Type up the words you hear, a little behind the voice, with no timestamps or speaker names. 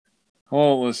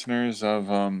Hello, listeners of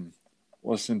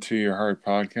Listen to Your Heart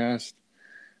podcast.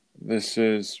 This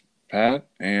is Pat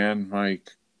and my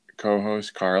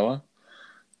co-host Carla.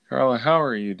 Carla, how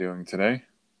are you doing today?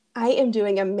 I am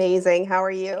doing amazing. How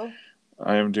are you?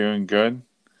 I am doing good.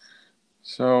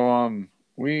 So,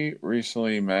 we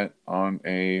recently met on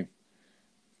a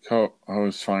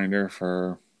co-host finder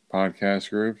for podcast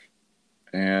group,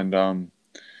 and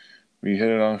we hit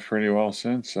it off pretty well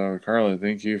since. So, Carla,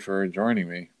 thank you for joining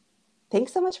me.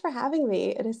 Thanks so much for having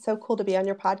me. It is so cool to be on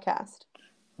your podcast.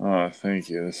 Thank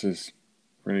you. This is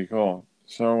pretty cool.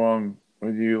 So,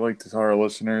 would you like to tell our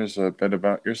listeners a bit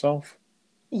about yourself?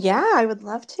 Yeah, I would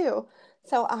love to.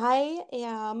 So, I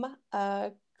am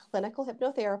a clinical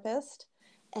hypnotherapist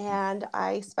and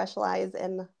I specialize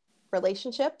in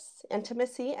relationships,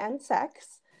 intimacy, and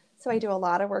sex. So, I do a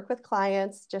lot of work with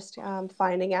clients, just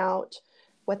finding out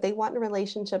what they want in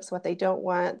relationships, what they don't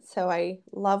want. So, I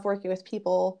love working with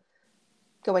people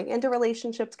going into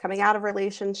relationships, coming out of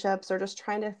relationships, or just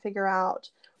trying to figure out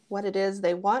what it is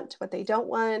they want, what they don't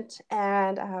want.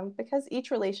 And because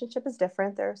each relationship is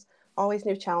different, there's always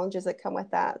new challenges that come with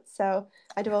that. So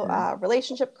I do Right.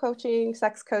 relationship coaching,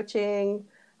 sex coaching.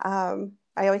 I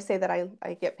always say that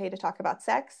I get paid to talk about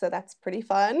sex, so that's pretty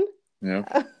fun.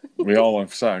 Yep. We all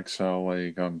love sex, so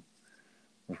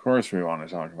of course we want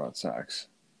to talk about sex.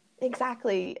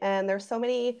 Exactly. And there's so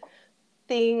many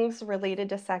things related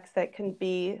to sex that can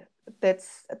be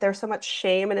that's there's so much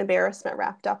shame and embarrassment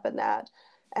wrapped up in that,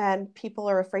 and people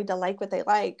are afraid to like what they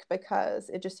like because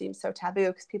it just seems so taboo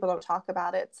because people don't talk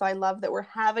about it. So I love that we're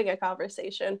having a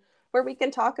conversation where we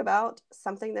can talk about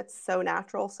something that's so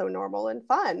natural, so normal and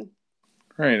fun.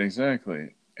 Right,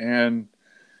 exactly. And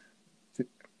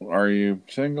are you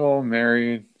single,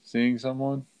 married, seeing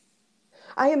someone?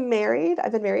 I am married.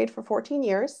 I've been married for 14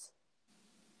 years.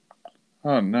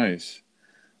 Oh, nice.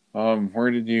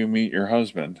 Where did you meet your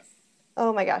husband?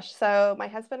 Oh my gosh. So my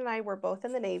husband and I were both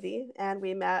in the Navy, and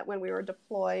we met when we were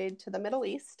deployed to the Middle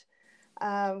East.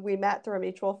 We met through a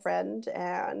mutual friend,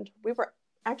 and we were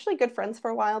actually good friends for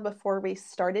a while before we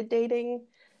started dating.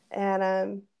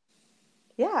 And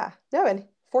yeah, no, and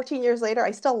 14 years later,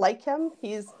 I still like him.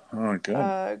 He's Oh, good.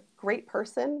 a great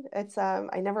person. It's I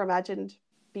never imagined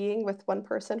being with one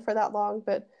person for that long,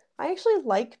 but I actually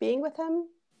like being with him.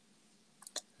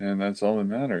 And that's all that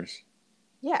matters.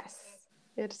 Yes,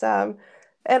 it's and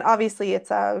obviously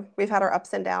it's we've had our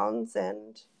ups and downs,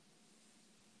 and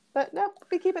but no,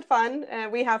 we keep it fun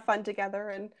and we have fun together.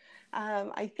 And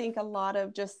I think a lot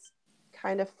of just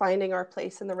kind of finding our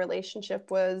place in the relationship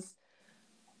was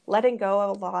letting go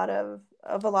of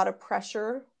a lot of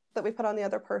pressure that we put on the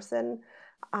other person.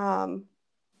 Um,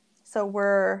 so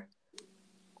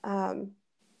um,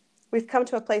 we've come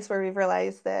to a place where we've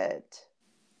realized that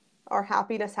our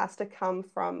happiness has to come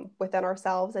from within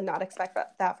ourselves and not expect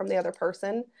that from the other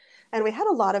person. And we had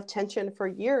a lot of tension for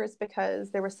years because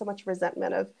there was so much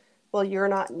resentment of, well, you're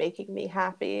not making me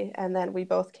happy. And then we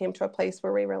both came to a place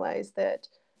where we realized that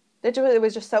it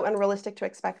was just so unrealistic to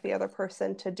expect the other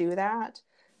person to do that.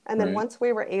 And then Right. once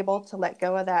we were able to let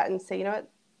go of that and say, you know what,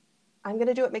 I'm going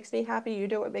to do what makes me happy, you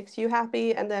do what makes you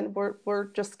happy, and then we're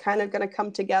just kind of going to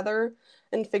come together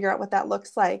and figure out what that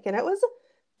looks like. And it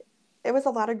was a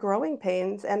lot of growing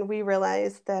pains, and we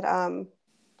realized that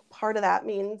part of that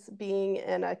means being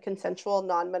in a consensual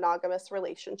non-monogamous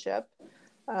relationship.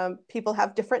 People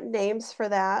have different names for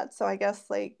that, so I guess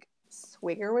like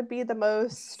swinger would be the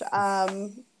most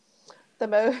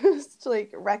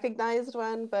like recognized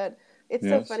one. But it's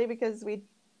so Yes. funny because we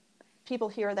people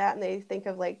hear that and they think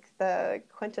of like the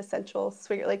quintessential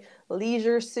swinger, like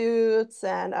leisure suits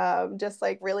and just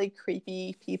like really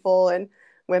creepy people and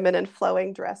women in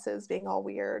flowing dresses being all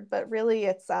weird. But really,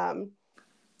 it's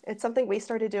something we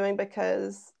started doing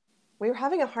because we were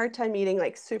having a hard time meeting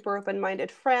like super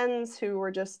open-minded friends who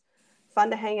were just fun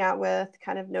to hang out with,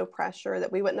 kind of no pressure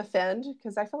that we wouldn't offend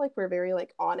because I feel like we're very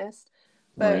like honest,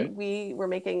 but Right. we were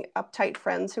making uptight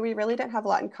friends who we really didn't have a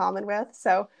lot in common with.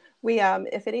 So we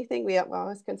if anything, we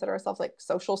always consider ourselves like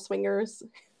social swingers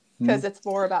Hmm. because it's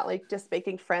more about like just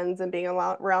making friends and being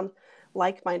around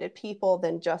like-minded people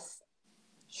than just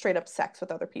straight up sex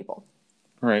with other people.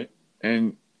 Right.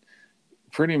 And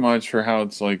pretty much for how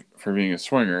it's like for being a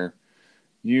swinger,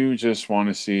 you just want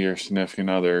to see your significant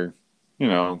other, you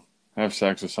know, have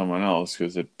sex with someone else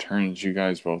because it turns you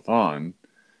guys both on,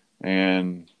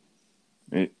 and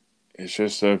it's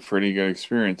just a pretty good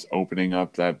experience opening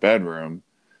up that bedroom.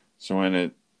 So when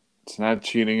it's not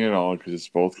cheating at all because it's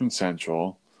both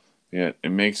consensual, yet it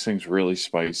makes things really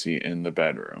spicy in the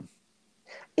bedroom.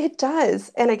 It does.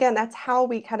 And again, that's how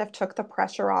we kind of took the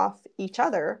pressure off each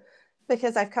other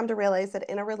because I've come to realize that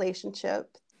in a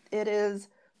relationship, it is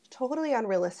totally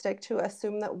unrealistic to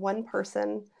assume that one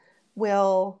person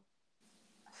will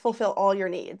fulfill all your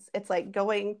needs. It's like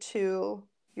going to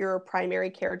your primary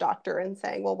care doctor and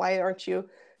saying, well, why aren't you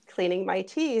cleaning my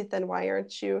teeth? And why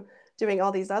aren't you doing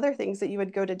all these other things that you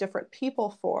would go to different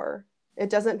people for? It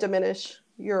doesn't diminish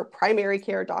your primary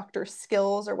care doctor's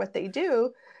skills or what they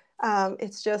do.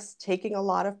 It's just taking a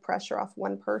lot of pressure off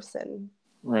one person.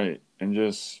 Right. And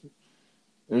just,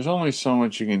 there's only so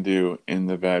much you can do in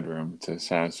the bedroom to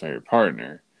satisfy your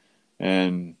partner.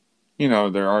 And,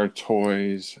 there are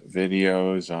toys,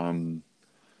 videos,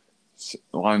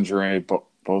 lingerie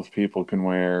both people can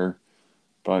wear.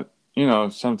 But,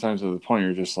 sometimes at the point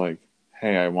you're just like,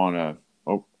 hey, I want to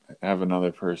have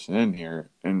another person in here.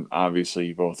 And obviously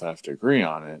you both have to agree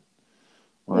on it,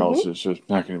 or else Mm-hmm. it's just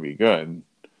not going to be good.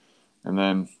 And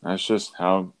then that's just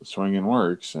how swinging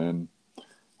works. And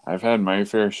I've had my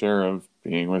fair share of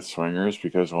being with swingers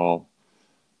because, well,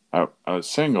 I was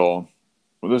single.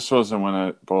 Well, this wasn't when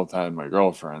I both had my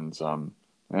girlfriends, my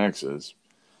exes.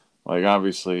 Like,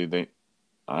 obviously,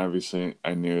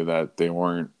 I knew that they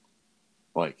weren't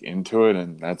like into it,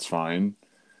 and that's fine.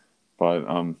 But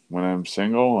when I'm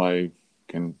single, I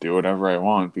can do whatever I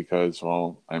want because,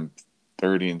 well, I'm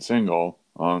 30 and single.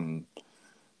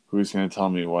 Who's going to tell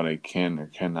me what I can or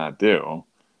cannot do?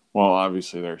 Well,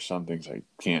 obviously, there are some things I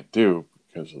can't do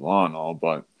because of the law and all,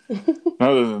 but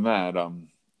other than that,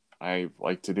 I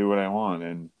like to do what I want,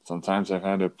 and sometimes I've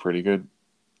had a pretty good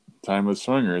time with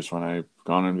swingers when I've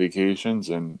gone on vacations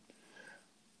and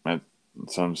met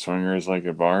some swingers like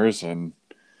at bars, and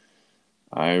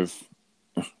I've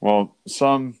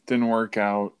some didn't work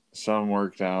out, some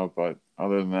worked out, but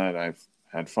other than that, I've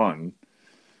had fun.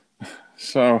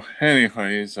 So,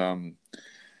 anyways,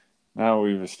 now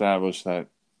we've established that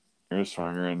you're a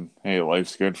swinger, and hey,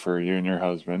 life's good for you and your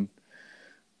husband.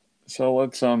 So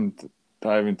let's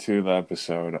dive into the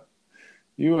episode.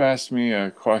 You asked me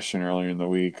a question earlier in the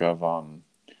week of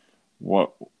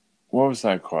what what was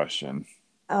that question?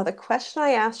 The question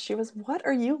I asked you was, what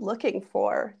are you looking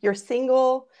for? You're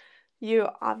single. You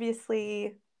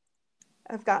obviously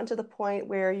have gotten to the point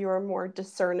where you're more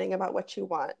discerning about what you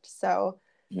want. So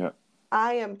Yeah.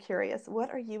 I am curious,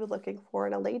 what are you looking for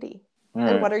in a lady? All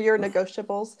And right. what are your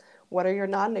negotiables? What are your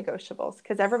non negotiables?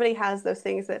 Because everybody has those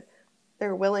things that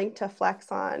they're willing to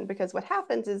flex on. Because what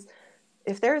happens is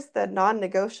if there's the non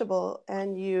negotiable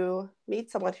and you meet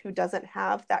someone who doesn't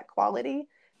have that quality,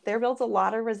 there builds a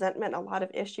lot of resentment, a lot of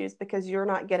issues because you're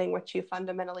not getting what you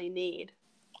fundamentally need.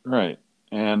 Right.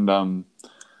 And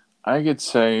I could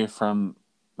say from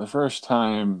the first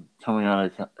time coming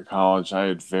out of college, I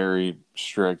had very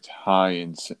strict high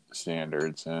in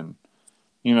standards, and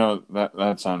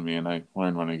that's on me, and I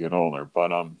learned when I get older.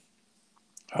 But I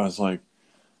was like,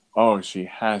 oh, she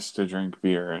has to drink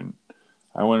beer, and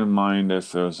I wouldn't mind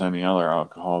if there was any other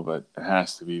alcohol, but it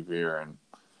has to be beer. And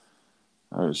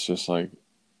I was just like,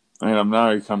 I'm now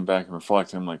I come back and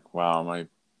reflect, I'm like, wow, am I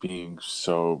being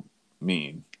so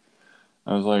mean?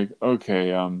 I was like,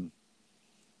 okay,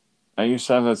 I used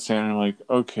to have that standard, like,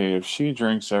 okay, if she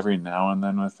drinks every now and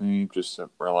then with me, just to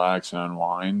relax and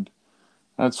unwind,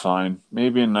 that's fine.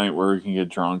 Maybe a night where we can get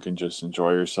drunk and just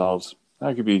enjoy ourselves.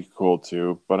 That could be cool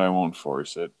too, but I won't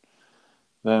force it.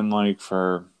 Then, like,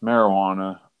 for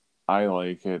marijuana, I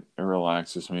like it. It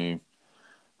relaxes me.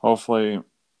 Hopefully,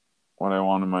 what I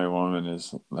want in my woman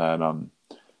is that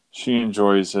she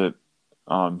enjoys it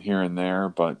here and there,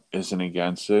 but isn't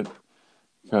against it.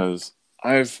 Because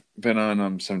I've been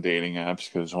on some dating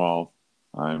apps because, well,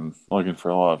 I'm looking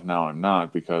for love. Now I'm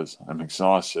not because I'm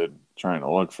exhausted trying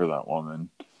to look for that woman.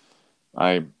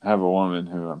 I have a woman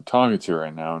who I'm talking to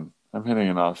right now, and I'm hitting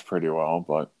it off pretty well,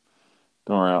 but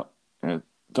don't worry,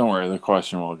 don't worry, the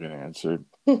question will get answered.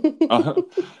 Uh,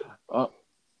 uh,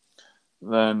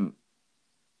 then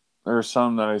there were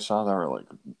some that I saw that were like,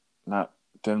 not,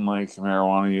 didn't like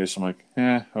marijuana use. I'm like,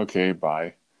 okay,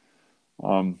 bye.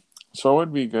 Um, so it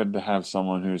would be good to have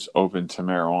someone who's open to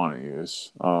marijuana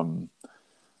use.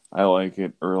 I like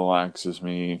it, it relaxes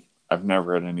me. I've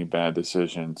never had any bad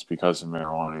decisions because of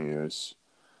marijuana use.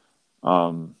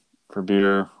 For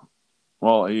beer,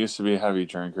 well, I used to be a heavy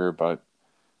drinker, but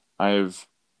I've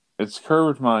it's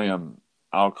curbed my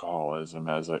alcoholism,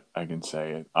 as I can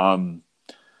say it.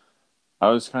 I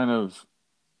was kind of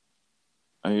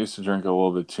I used to drink a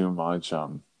little bit too much,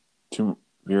 2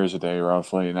 beers a day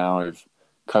roughly. Now I've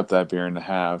cut that beer into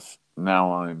half.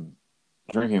 Now I'm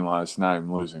drinking less. Now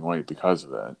I'm losing weight because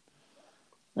of it.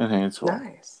 And hey, it's cool.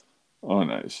 Nice. Oh,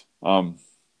 nice.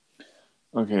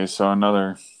 Okay, so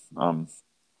another um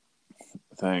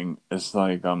thing is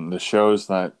like the shows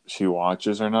that she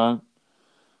watches or not.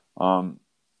 Um,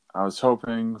 I was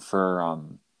hoping for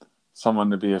someone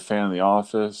to be a fan of The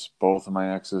Office. Both of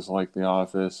my exes like The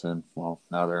Office, and well,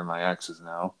 now they're my exes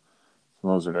now. So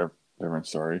those are different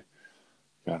story.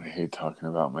 God, I hate talking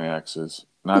about my exes.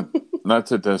 Not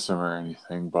to diss them or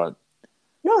anything, but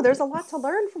No, there's a lot to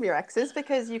learn from your exes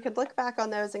because you could look back on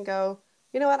those and go,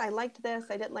 you know what, I liked this,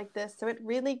 I didn't like this. So it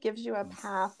really gives you a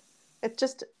path. It's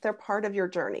just they're part of your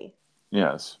journey.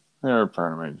 yes, they're a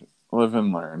part of me. Live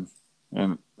and learn,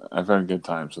 and I've had good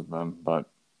times with them, but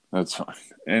that's fine.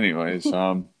 Anyways,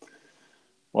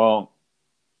 well,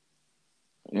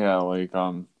 yeah, like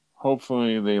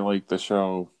hopefully they like the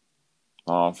show.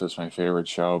 Office my favorite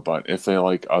show, but if they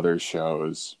like other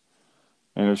shows,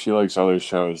 and if she likes other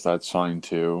shows, that's fine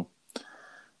too.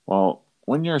 Well,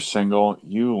 when you're single,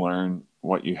 you learn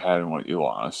what you had and what you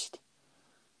lost.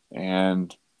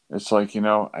 And it's like,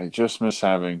 I just miss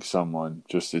having someone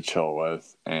just to chill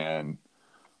with and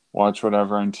watch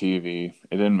whatever on TV.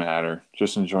 It didn't matter.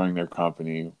 Just enjoying their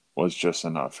company was just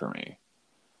enough for me.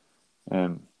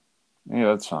 And yeah,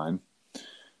 that's fine.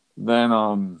 Then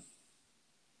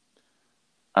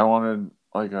I wanted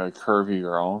like a curvy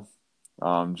girl.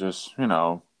 Just,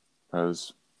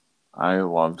 because I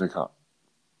love to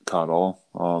cuddle.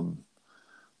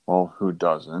 Well, who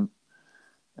doesn't?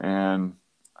 And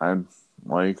I'd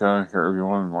like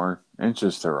everyone more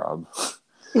inches to rub.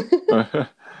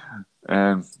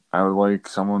 And I would like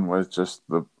someone with just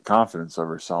the confidence of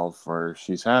herself where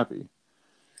she's happy.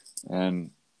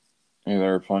 And hey,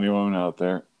 there are plenty of women out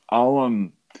there. I'll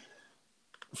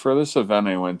for this event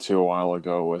I went to a while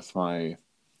ago with my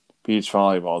beach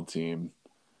volleyball team,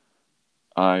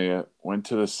 I went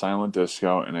to the silent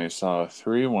disco and I saw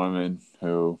three women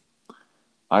who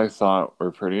I thought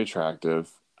were pretty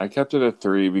attractive. I kept it at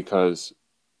three because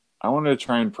I wanted to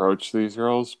try and approach these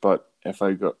girls, but if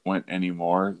went any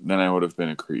more, then I would have been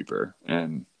a creeper.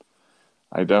 And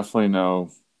I definitely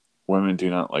know women do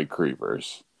not like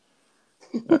creepers.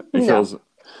 No. Because,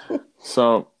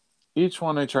 so each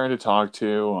one I tried to talk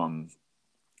to,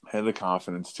 had the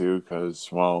confidence to, because,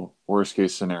 well, worst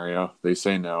case scenario, they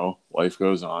say no, life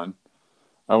goes on.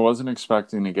 I wasn't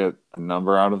expecting to get a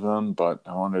number out of them, but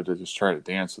I wanted to just try to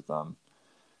dance with them.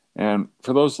 And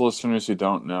for those listeners who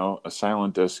don't know, a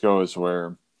silent disco is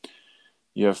where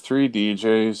you have three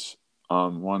DJs.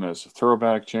 One is a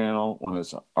throwback channel, one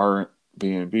is an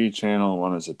R&B channel,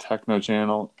 one is a techno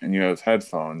channel, and you have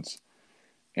headphones.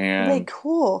 Are they And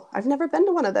cool? I've never been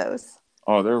to one of those.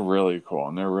 oh, they're really cool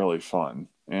and they're really fun.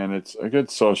 And it's a good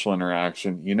social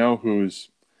interaction. You know who's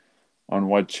on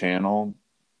what channel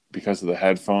because of the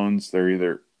headphones. They're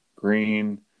either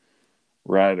green,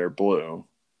 red, or blue.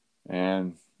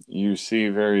 And you see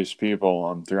various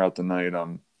people throughout the night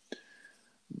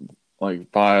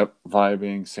like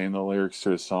vibing, saying the lyrics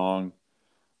to a song.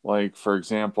 Like for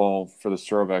example, for the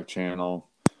Throwback channel,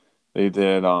 they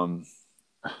did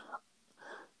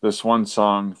this one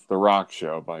song, "The Rock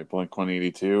Show" by Blink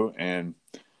 182, and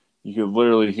you could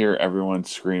literally hear everyone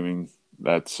screaming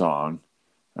that song.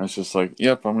 I was just like,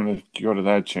 "Yep, I'm gonna go to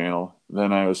that channel."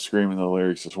 Then I was screaming the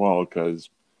lyrics as well because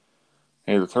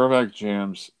hey, the Throwback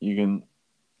jams, you can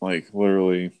like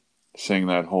literally sing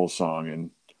that whole song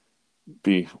and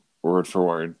be word for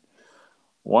word.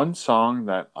 One song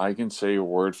that I can say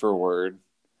word for word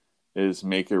is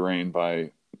 "Make It Rain"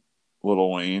 by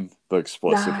Lil Wayne, the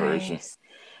explicit version. Nice.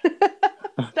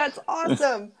 That's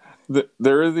awesome.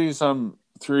 There are these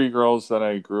three girls that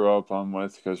I grew up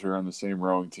with because we were on the same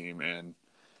rowing team, and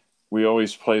we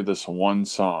always played this one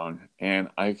song, and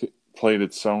played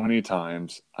it so many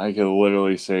times I could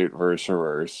literally say it verse for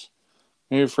verse.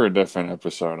 Maybe for a different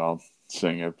episode I'll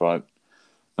sing it, but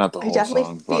not the I whole definitely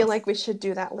song. feel But like we should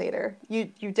do that later. You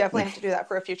definitely have to do that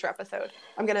for a future episode.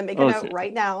 I'm gonna make a note okay.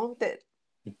 right now that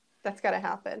that's gotta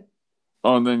happen.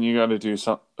 Oh, and then you got to do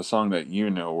a song that you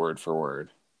know word for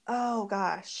word. Oh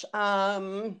gosh.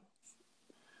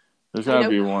 There's I got to know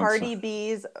be one song. Cardi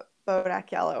B's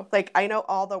Bodak Yellow. Like I know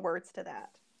all the words to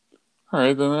that. All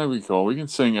right, then that'd be cool. We can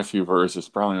sing a few verses,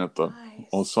 probably not the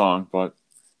whole Nice. song, but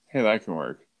hey, that can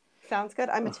work. Sounds good.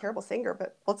 I'm a terrible singer,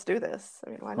 but let's do this. I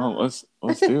mean, why Well, not?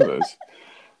 let's do this.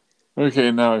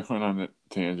 Okay, now I went on a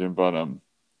tangent, but and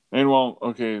well,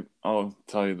 okay, I'll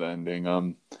tell you the ending.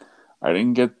 I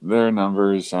didn't get their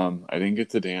numbers. I didn't get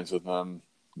to dance with them.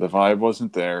 The vibe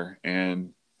wasn't there,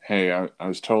 and hey, I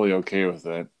was totally okay with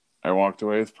it. I walked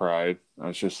away with pride. I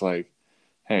was just like,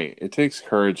 hey, it takes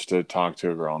courage to talk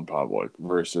to a girl in public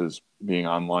versus being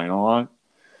online a lot.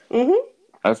 Hmm.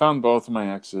 I found both of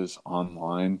my exes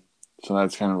online, so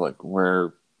that's kind of like where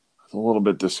I was a little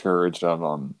bit discouraged of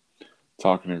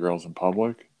talking to girls in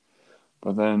public.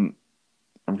 But then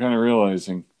I'm kind of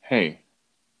realizing, hey,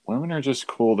 women are just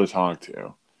cool to talk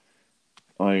to.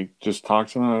 Like, just talk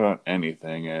to them about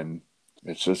anything, and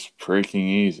it's just freaking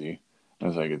easy,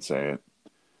 as I could say it.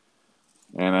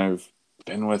 And I've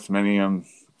been with many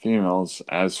females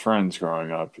as friends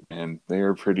growing up, and they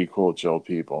are pretty cool, chill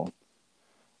people.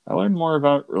 I learned more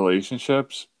about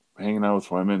relationships hanging out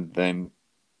with women than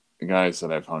the guys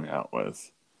that I've hung out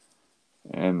with,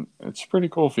 and it's a pretty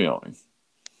cool feeling.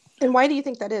 And why do you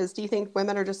think that is? Do you think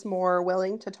women are just more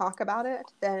willing to talk about it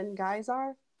than guys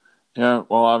are? Yeah,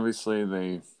 well, obviously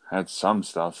they had some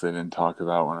stuff they didn't talk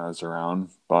about when I was around,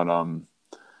 but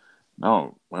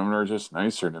no, women are just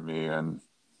nicer to me, and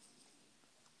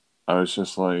I was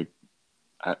just like,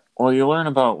 well, you learn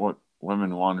about what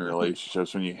women want in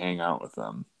relationships when you hang out with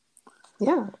them.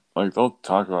 Yeah. Like they'll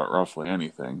talk about roughly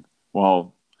anything.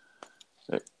 Well,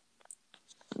 it,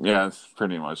 yeah, it's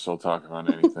pretty much they'll talk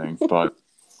about anything, but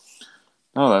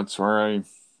no, that's where I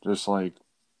just like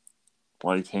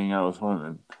hanging out with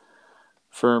women.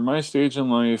 For my stage in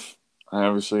life, I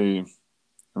obviously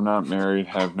I'm not married,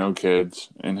 have no kids,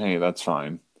 and hey, that's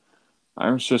fine.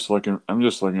 I'm just looking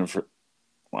for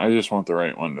I just want the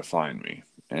right one to find me.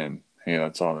 And hey,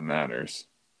 that's all that matters.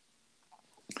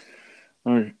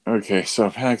 Okay, so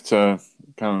back to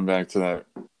coming back to that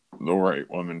the right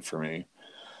woman for me.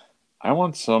 I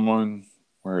want someone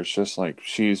where it's just like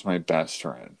she's my best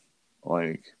friend.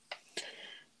 Like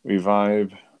we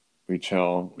vibe, we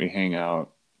chill, we hang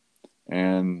out,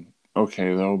 and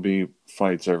okay, there'll be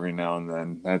fights every now and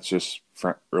then. That's just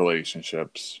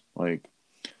relationships. Like,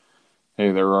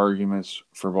 hey, there were arguments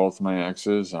for both my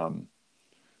exes.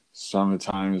 Some of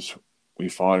the times we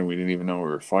fought and we didn't even know what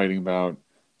we were fighting about.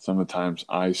 Some of the times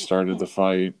I started the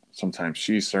fight. Sometimes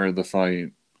she started the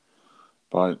fight.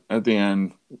 But at the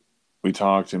end, we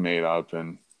talked and made up,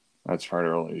 and that's part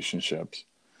of relationships.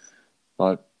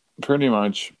 But pretty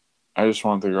much, I just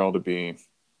want the girl to be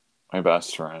my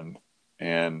best friend.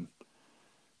 And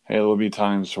hey, there'll be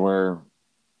times where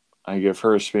I give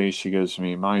her space, she gives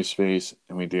me my space,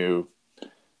 and we do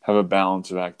have a balance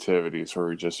of activities where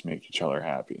we just make each other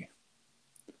happy.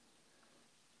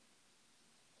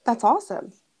 That's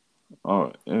awesome.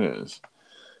 Oh, it is.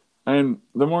 And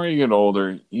the more you get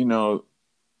older,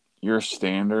 your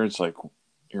standards, like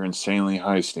your insanely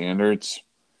high standards,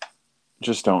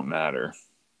 just don't matter.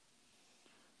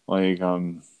 Like,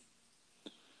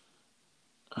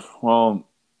 well,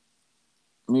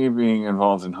 me being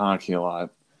involved in hockey a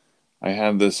lot, I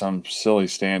had this silly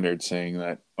standard saying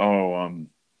that, oh,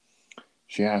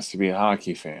 she has to be a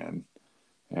hockey fan.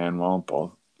 And well,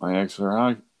 both my exes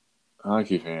are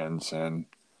hockey fans, and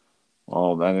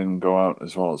well, that didn't go out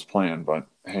as well as planned, but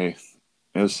hey,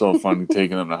 it was still fun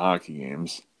taking them to hockey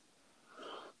games.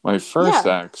 My first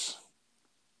Yeah. ex,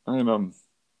 I mean,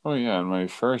 oh yeah, my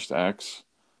first ex,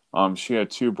 she had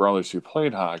two brothers who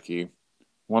played hockey,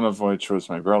 one of which was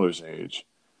my brother's age.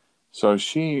 So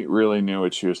she really knew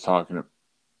what she was talking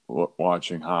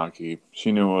watching hockey.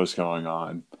 She knew what was going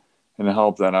on, and it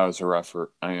helped that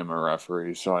I am a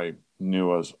referee, so I knew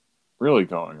what was really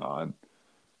going on.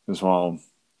 As well,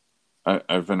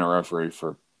 I've been a referee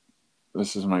for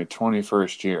this is my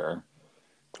 21st year,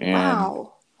 and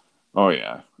Wow. oh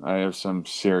yeah, I have some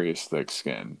serious thick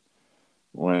skin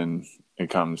when it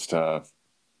comes to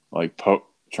like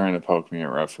trying to poke me at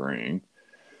refereeing.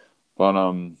 But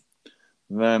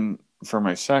then for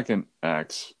my second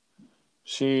ex,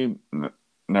 she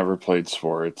never played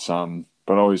sports,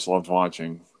 but always loved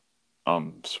watching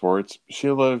sports.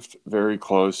 She lived very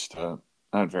close to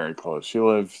not very close. She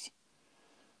lived,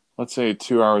 let's say,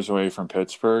 2 hours away from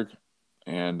Pittsburgh,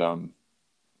 and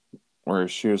where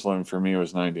she was living for me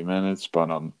was 90 minutes. But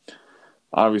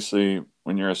obviously,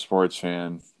 when you're a sports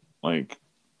fan, like,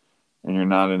 and you're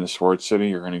not in a sports city,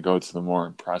 you're going to go to the more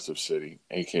impressive city,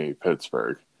 aka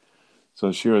Pittsburgh.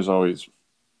 So she was always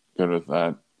good with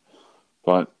that.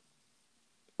 But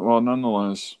well,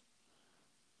 nonetheless,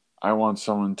 I want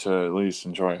someone to at least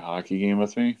enjoy a hockey game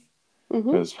with me Hmm.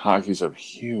 because hockey's a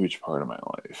huge part of my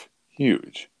life.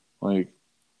 Huge. Like,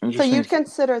 So interesting. you'd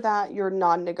consider that your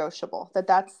non-negotiable,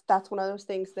 that's one of those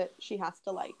things that she has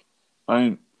to like.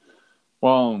 I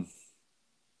well,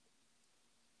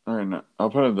 all right, I'll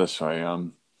put it this way.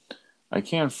 I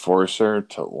can't force her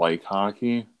to like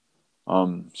hockey.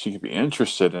 She could be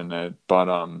interested in it,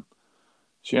 but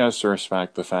she has to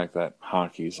respect the fact that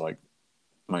hockey's like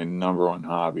my number one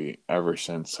hobby ever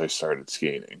since I started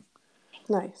skating.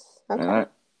 Nice. And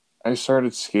Okay. I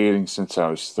started skating since I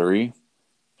was 3,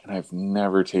 and I've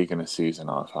never taken a season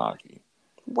off hockey.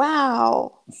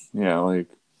 Wow. Yeah, like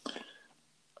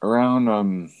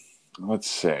around let's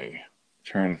say,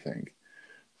 trying to think,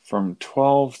 From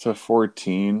 12 to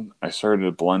 14, I started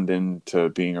to blend into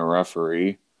being a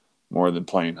referee more than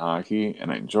playing hockey,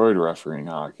 and I enjoyed refereeing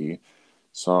hockey.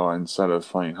 So instead of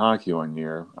playing hockey one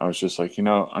year, I was just like,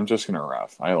 I'm just going to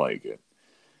ref. I like it.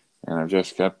 And I've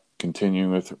just kept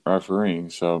continuing with refereeing.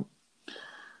 So,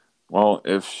 well,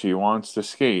 if she wants to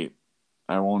skate,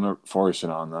 I won't force it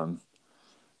on them.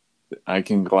 I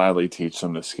can gladly teach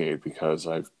them to skate because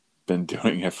I've been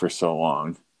doing it for so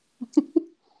long.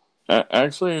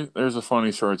 Actually, there's a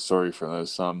funny short story for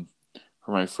this. For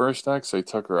my first ex, I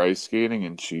took her ice skating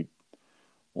and she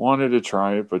wanted to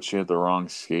try it, but she had the wrong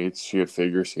skates. She had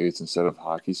figure skates instead of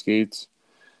hockey skates.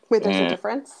 Wait, there's a And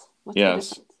difference? What's the yes,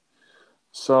 difference?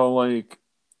 so like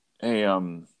a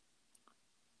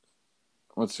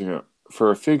let's see,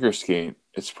 for a figure skate,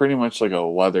 it's pretty much like a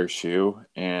leather shoe,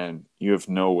 and you have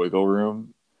no wiggle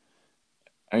room.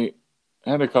 I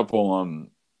had a couple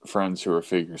friends who were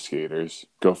figure skaters.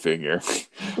 Go figure.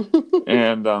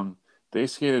 And they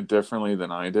skated differently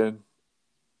than I did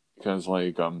because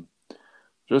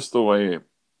just the way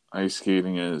ice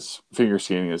skating is, figure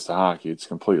skating is to hockey, it's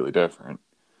completely different.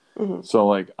 Hmm. So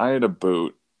like I had a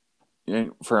boot.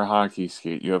 And for a hockey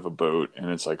skate, you have a boot,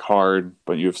 and it's like hard,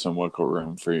 but you have some wiggle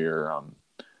room for your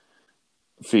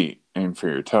feet and for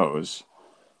your toes.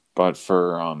 But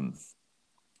for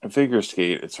a figure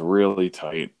skate, it's really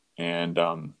tight, and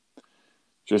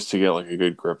just to get like a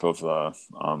good grip of the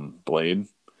blade.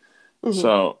 Hmm.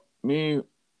 So me,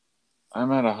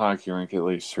 I'm at a hockey rink at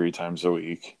least 3 times a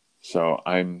week, so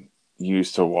I'm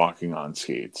used to walking on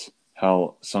skates.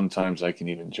 Hell, sometimes I can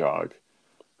even jog,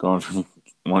 going from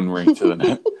one rink to the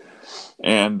net.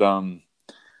 And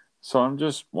so I'm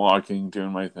just walking,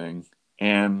 doing my thing,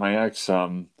 and my ex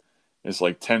is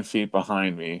like 10 feet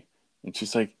behind me, and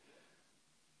she's like,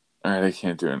 "All right, I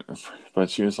can't do it," but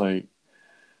she was like,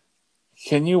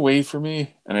 "Can you wait for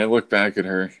me?" And I look back at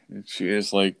her, and she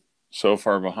is like so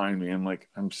far behind me. I'm like,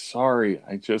 "I'm sorry,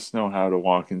 I just know how to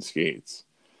walk in skates."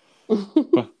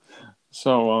 But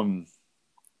so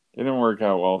it didn't work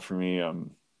out well for me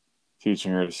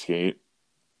teaching her to skate.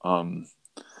 Um,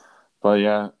 but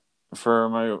yeah, for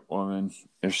my woman,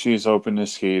 if she's open to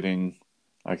skating,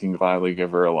 I can gladly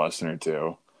give her a lesson or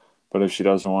two. But if she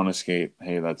doesn't want to skate,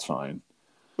 hey, that's fine.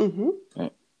 Hmm.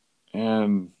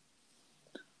 And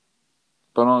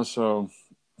but also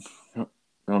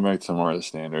going back to more of the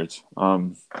standards.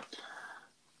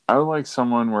 I would like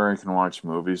someone where I can watch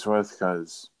movies with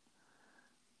because,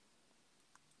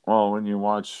 well, when you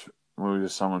watch movies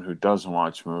with someone who doesn't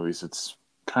watch movies, it's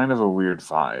kind of a weird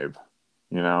vibe,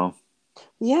 you know.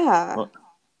 Yeah. Well,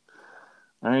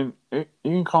 I mean, you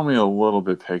can call me a little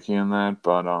bit picky in that,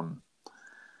 but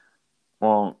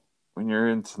well, when you're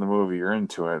into the movie, you're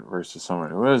into it versus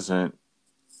someone who isn't.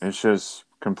 It's just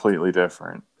completely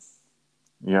different.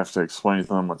 You have to explain to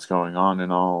them what's going on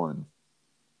and all, and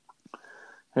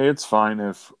hey, it's fine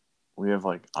if we have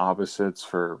like opposites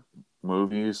for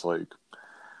movies. Like,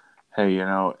 hey,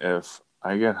 if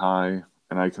I get high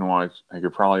and I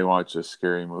could probably watch a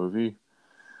scary movie,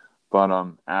 but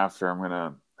after I'm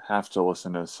gonna have to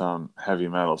listen to some heavy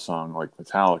metal song like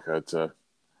Metallica to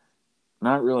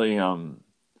not really and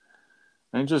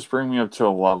just bring me up to a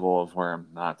level of where I'm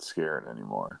not scared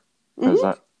anymore. Because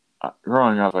Hmm.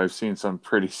 growing up, I've seen some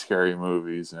pretty scary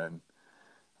movies, and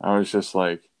I was just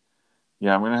like,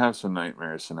 yeah, I'm gonna have some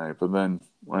nightmares tonight. But then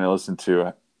when I listen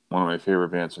to one of my favorite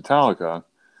bands, Metallica,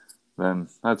 then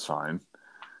that's fine.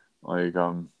 Like,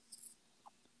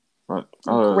 but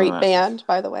other than Great that, band,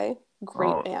 by the way.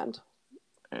 Great oh, band.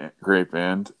 great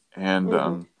band, and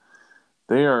Hmm.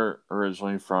 they are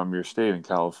originally from your state in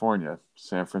California,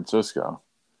 San Francisco.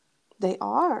 They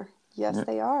are. Yes, Yeah.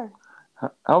 they are.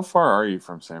 How far are you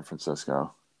from San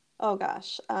Francisco? Oh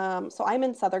gosh. So I'm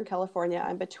in Southern California.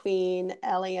 I'm between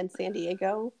LA and San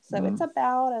Diego. So it's Mm.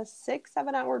 about a 6,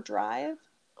 7 hour drive.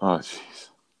 Oh, jeez.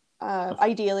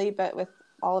 Ideally, but with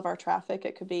all of our traffic,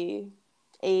 it could be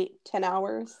 8, 10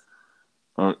 hours.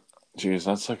 Oh, geez,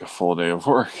 that's like a full day of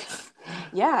work.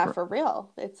 Yeah, for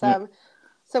real. It's Yeah.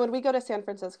 so when we go to San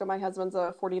Francisco, my husband's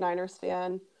a 49ers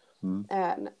fan Mm.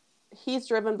 and he's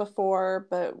driven before,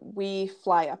 but we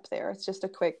fly up there. It's just a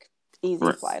quick, easy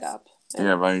Right. flight up. And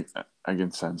Yeah, but it's I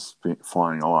can sense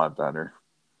flying a lot better.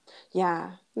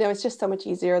 yeah, no, it's just so much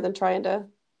easier than trying to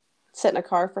sit in a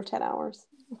car for 10 hours.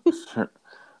 Sure.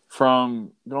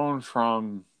 From going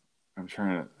from, I'm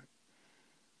trying to,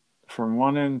 from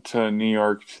one end to New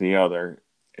York to the other,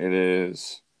 it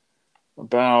is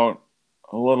about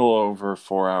a little over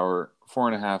 4 hour,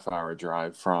 4.5 hour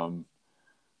drive from.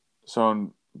 So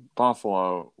in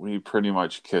Buffalo, we pretty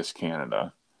much kiss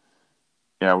Canada.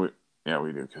 Yeah,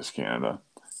 we do kiss Canada.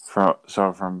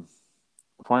 From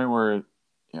point where,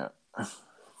 yeah,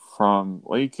 from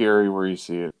Lake Erie where you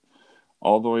see it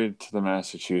all the way to the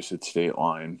Massachusetts state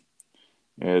line.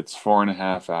 It's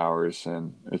 4.5 hours,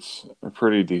 and it's a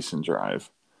pretty decent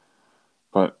drive.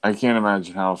 But I can't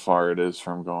imagine how far it is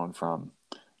from going from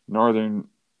Northern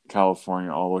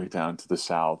California all the way down to the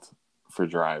South for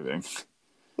driving.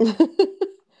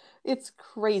 It's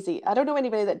crazy. I don't know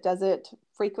anybody that does it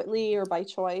frequently or by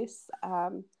choice.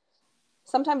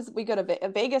 Sometimes we go to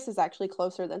Vegas is actually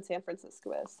closer than San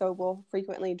Francisco is, so we'll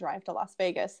frequently drive to Las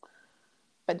Vegas,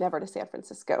 but never to San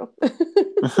Francisco.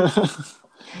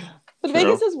 But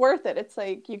Vegas True. is worth it. It's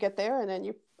like you get there and then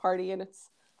you party and it's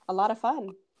a lot of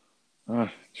fun.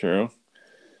 True.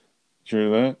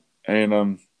 True that.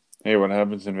 And hey, what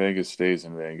happens in Vegas stays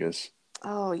in Vegas.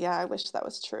 Oh yeah, I wish that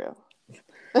was true.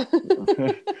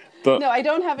 the No, I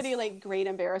don't have any like great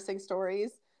embarrassing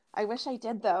stories. I wish I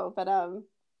did though, but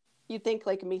you'd think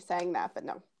like me saying that, but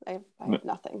no, I have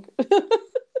nothing.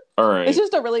 all It's right.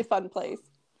 just a really fun place.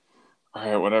 All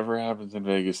right, whatever happens in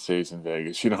Vegas stays in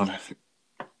Vegas. You don't have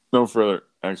no further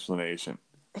explanation.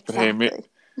 But hey,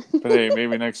 Exactly.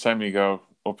 maybe next time you go,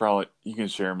 you can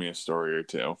share me a story or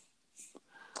two.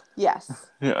 Yes.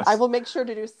 I Yes. will make sure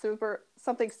to do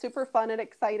something super fun and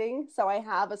exciting so I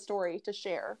have a story to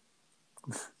share.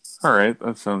 All right,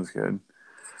 that sounds good.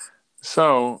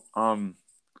 So,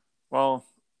 well,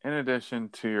 in addition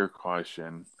to your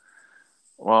question,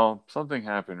 well, something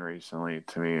happened recently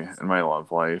to me in my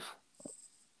love life.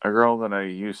 A girl that I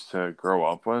used to grow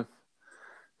up with,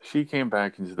 she came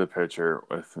back into the picture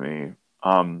with me.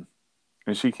 Um,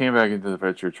 and she came back into the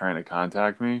picture trying to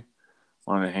contact me,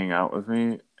 wanted to hang out with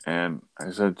me, and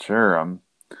I said, sure.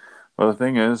 But the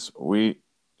thing is,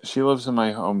 she lives in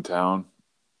my hometown,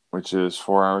 which is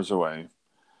 4 hours away.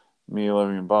 Me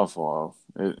living in Buffalo,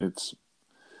 it's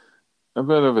a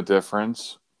bit of a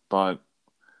difference, but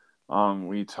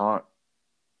we talked.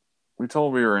 We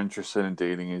told we were interested in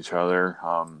dating each other.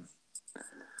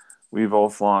 We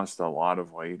both lost a lot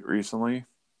of weight recently,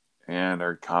 and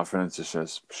our confidence has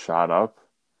just shot up.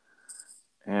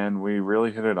 And we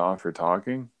really hit it off for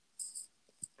talking,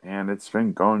 and it's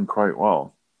been going quite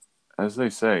well. As they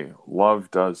say, love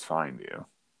does find you.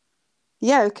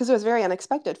 Yeah, because it was very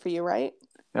unexpected for you, right?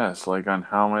 Yes, like on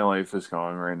how my life is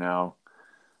going right now,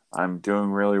 I'm doing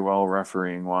really well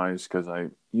refereeing wise because I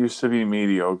used to be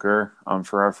mediocre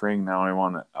for refereeing. Now I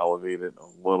want to elevate it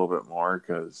a little bit more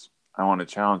because I want to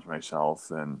challenge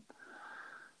myself, and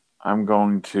I'm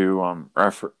going to I'm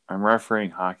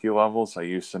refereeing hockey levels. I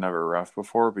used to never ref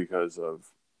before because of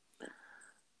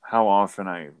how often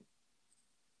I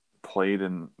played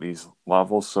in these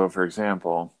levels. So, for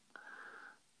example,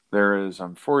 there is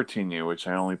 14U, which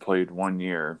I only played 1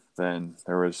 year. Then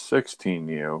there was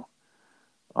 16U,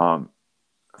 um,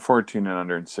 14 and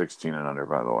under, and 16 and under,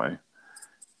 by the way.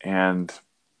 And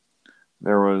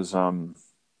there was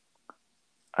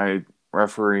I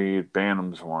refereed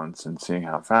Bantams once, and seeing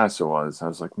how fast it was, I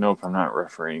was like, nope, I'm not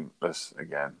refereeing this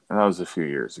again. And that was a few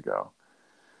years ago.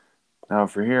 Now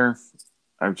for here,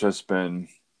 I've just been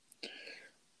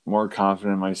more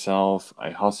confident in myself. I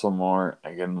hustle more.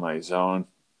 I get in my zone.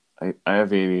 I have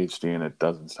ADHD and it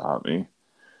doesn't stop me.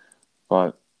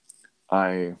 But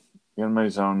I get in my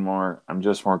zone more. I'm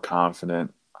just more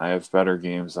confident. I have better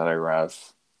games that I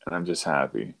ref, and I'm just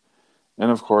happy.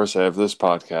 And of course, I have this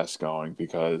podcast going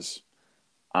because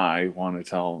I want to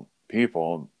tell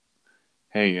people,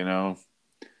 hey, you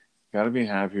got to be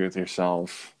happy with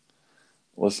yourself.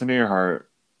 Listen to your heart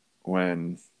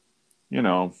when, you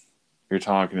know, you're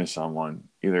talking to someone.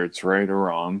 Either it's right or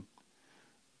wrong.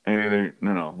 And either,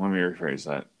 no, let me rephrase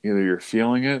that. Either you're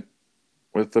feeling it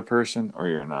with the person or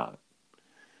you're not.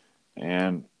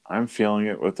 And I'm feeling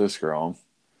it with this girl.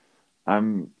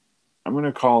 I'm I'm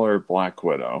gonna call her Black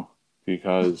Widow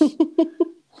because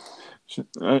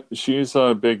she's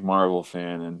a big Marvel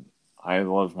fan, and I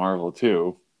love Marvel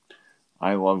too.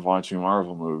 I love watching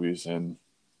Marvel movies, and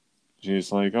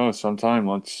she's like, "Oh, sometime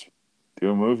let's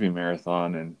do a movie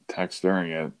marathon and text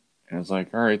during it." And it's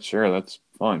like, "All right, sure, that's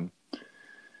fun."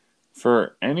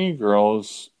 For any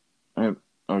girls,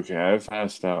 okay, I've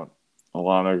asked out a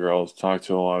lot of girls, talked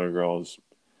to a lot of girls.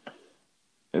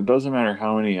 It doesn't matter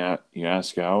how many you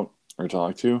ask out or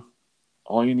talk to.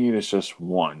 All you need is just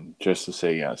one, just to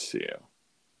say yes to you.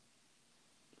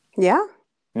 Yeah,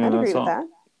 Yeah, I'd agree that's with all. that.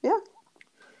 Yeah.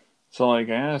 So, like,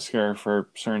 I ask her for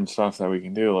certain stuff that we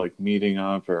can do, like meeting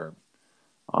up or,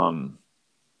 um,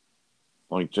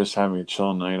 like just having a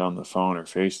chill night on the phone or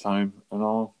FaceTime and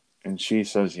all. And she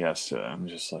says yes to it. I'm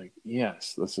just like,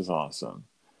 yes, this is awesome.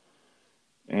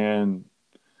 And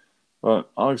but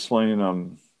I'll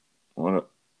explain what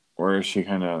where she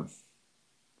kind of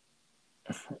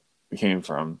came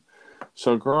from.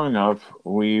 So growing up,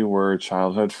 we were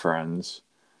childhood friends.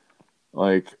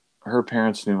 Like her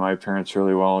parents knew my parents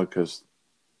really well because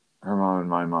her mom and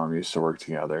my mom used to work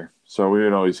together. So we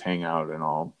would always hang out and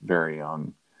all very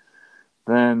young.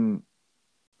 Then,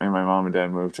 and my mom and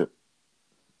dad moved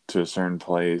to a certain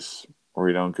place where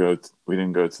we didn't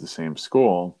go to the same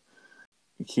school.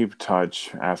 We keep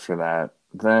touch after that.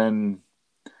 Then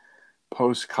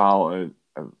post college,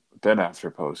 a bit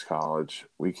after post college,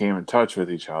 we came in touch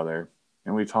with each other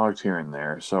and we talked here and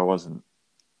there. So it wasn't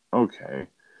okay.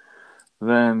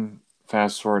 Then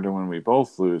fast forward to when we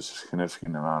both lose a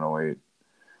significant amount of weight.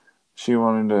 She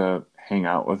wanted to hang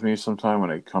out with me sometime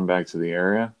when I come back to the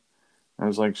area. I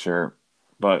was like, sure.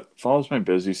 But fall's my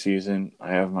busy season.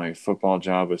 I have my football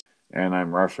job and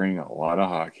I'm refereeing a lot of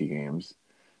hockey games.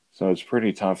 So it's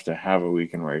pretty tough to have a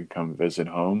weekend where I can come visit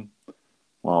home.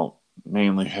 Well,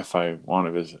 mainly if I want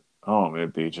to visit home,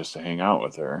 it'd be just to hang out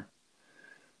with her.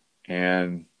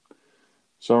 And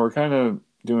so we're kind of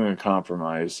doing a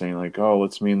compromise, saying like, oh,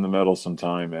 let's meet in the middle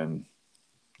sometime and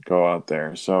go out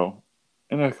there. So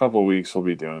in a couple of weeks, we'll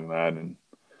be doing that, and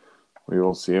we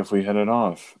will see if we hit it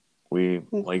off. We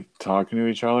like talking to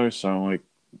each other, so I'm like,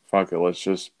 fuck it, let's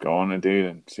just go on a date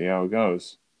and see how it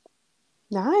goes.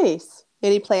 Nice.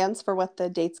 Any plans for what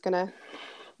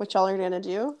y'all are gonna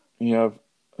do? Yep.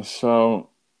 So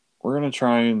we're gonna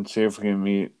try and see if we can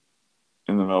meet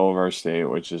in the middle of our state,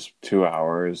 which is 2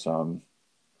 hours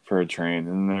for a train.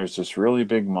 And there's this really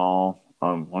big mall,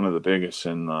 one of the biggest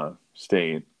in the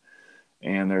state,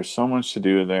 and there's so much to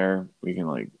do there. We can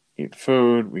like eat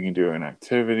food, we can do an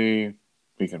activity,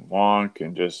 we can walk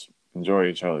and just enjoy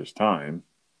each other's time,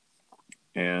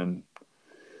 and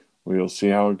we'll see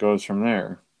how it goes from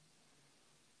there.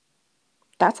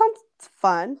 That sounds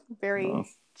fun. Uh, Very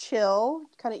chill,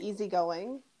 kind of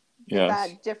easygoing. Is yes,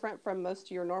 that different from most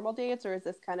of your normal dates, or is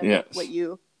this kind of what yes.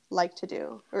 you like to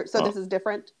do? Or so this Well, is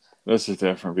different? this is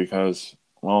different because,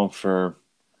 well, for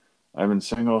I've been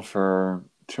single for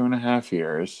 2.5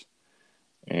 years,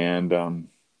 and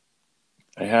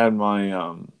I had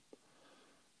my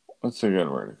what's a good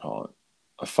word to call it?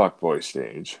 A fuckboy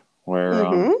stage where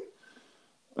Mm-hmm.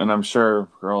 and I'm sure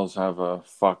girls have a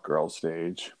fuck girl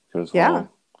stage because, Yeah.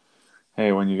 well,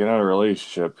 hey, when you get out of a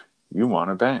relationship, you want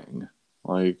to bang.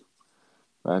 Like,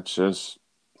 that's just,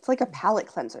 It's like a palate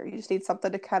cleanser. You just need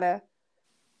something to kind of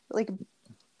like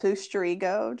boost your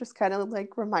ego, just kind of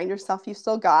like remind yourself you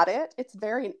still got it. It's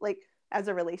very like as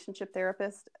a relationship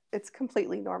therapist, it's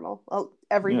completely normal. Well,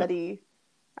 yeah. everybody,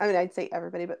 I mean, I'd say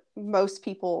everybody, but most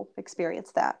people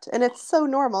experience that. And it's so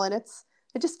normal and it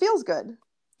just feels good.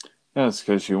 Yeah, it's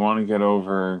because you want to get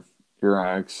over your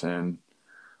ex, and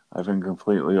I've been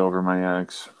completely over my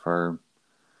ex for,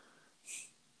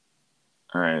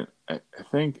 all right, I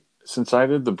think since I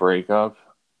did the breakup,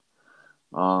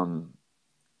 um,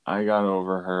 I got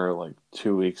over her like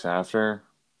 2 weeks after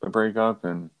the breakup,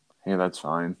 and hey, that's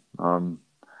fine.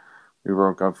 We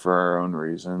broke up for our own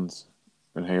reasons,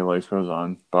 and hey, life goes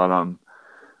on. But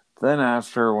then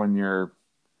after when you're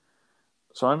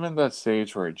so I'm in that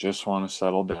stage where I just want to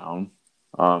settle down.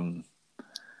 Um,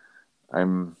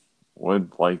 I'm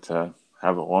would like to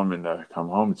have a woman to come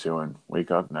home to and wake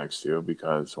up next to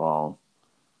because, well,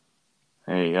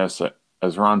 hey, yes,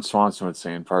 as Ron Swanson would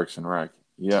say in Parks and Rec,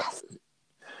 yeah, Yes.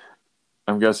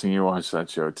 I'm guessing you watched that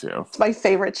show too. It's my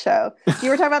favorite show. You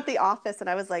were talking about The Office, and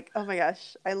I was like, oh my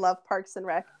gosh, I love Parks and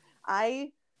Rec.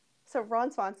 I so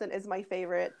Ron Swanson is my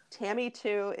favorite. Tammy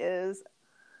too is.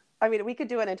 I mean, we could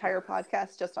do an entire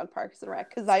podcast just on Parks and Rec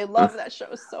because I love that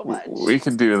show so much. We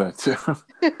can do that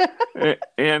too.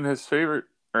 And his favorite,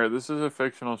 or this is a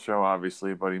fictional show,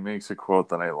 obviously, but he makes a quote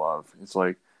that I love. It's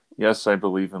like, "Yes, I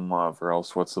believe in love, or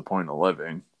else what's the point of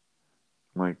living?"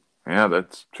 I'm like, yeah,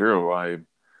 that's true. I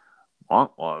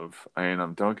want love. I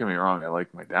mean, don't get me wrong. I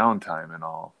like my downtime and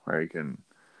all, where I can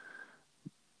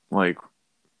like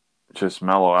just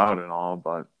mellow out and all.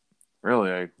 But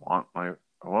really, I want my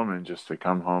a woman just to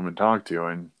come home and talk to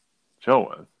and chill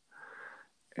with.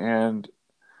 And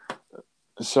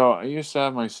so I used to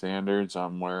have my standards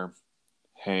on where,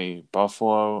 hey,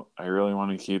 Buffalo, I really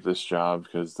want to keep this job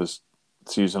because this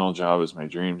seasonal job is my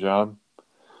dream job.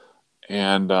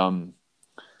 And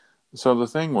so the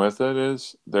thing with it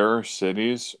is there are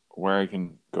cities where I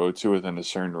can go to within a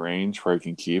certain range where I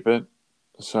can keep it.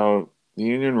 So the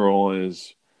union rule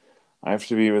is I have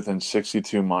to be within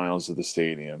 62 miles of the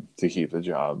stadium to keep the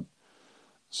job.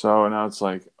 So now it's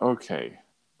like, okay,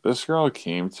 this girl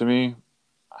came to me.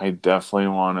 I definitely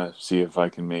want to see if I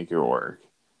can make it work.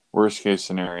 Worst case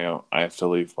scenario, I have to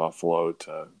leave Buffalo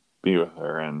to be with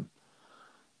her. And,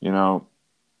 you know,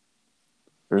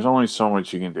 there's only so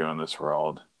much you can do in this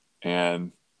world.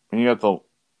 And when you got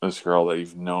this girl that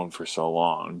you've known for so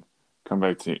long come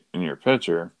back to in your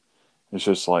picture, it's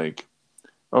just like,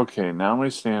 okay, now my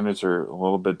standards are a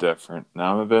little bit different.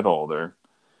 Now I'm a bit older.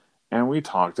 And we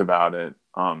talked about it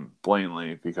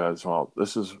blatantly because, well,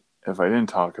 this is, if I didn't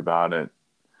talk about it,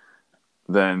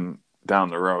 then down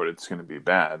the road it's going to be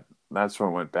bad. That's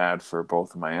what went bad for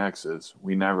both of my exes.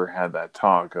 We never had that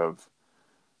talk of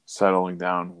settling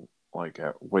down, like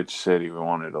at which city we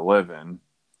wanted to live in.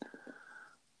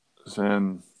 So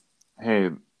then, hey,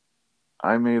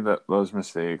 I made those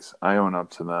mistakes. I own up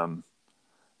to them,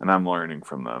 and I'm learning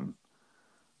from them.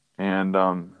 And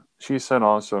she said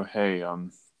also, hey,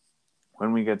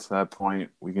 when we get to that point,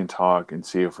 we can talk and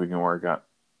see if we can work out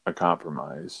a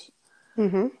compromise.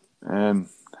 Mm-hmm. And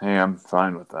hey, I'm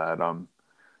fine with that.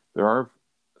 There are,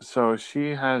 so she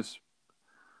has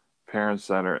parents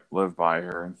that live by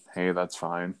her. Hey, that's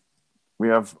fine. We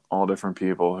have all different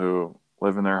people who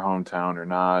live in their hometown or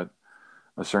not,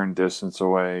 a certain distance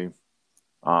away.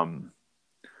 Um,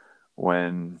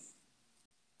 when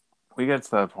we get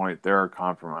to that point, there are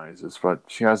compromises, but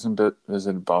she hasn't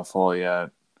visited Buffalo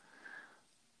yet.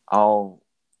 I'll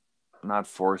not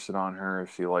force it on her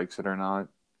if she likes it or not.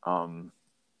 Um,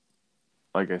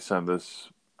 like I said,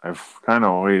 I've kind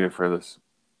of waited for this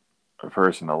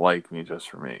person to like me just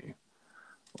for me,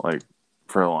 like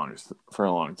for a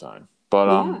long time. But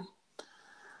Yeah.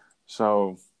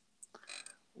 so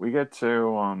we get to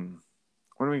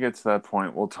when we get to that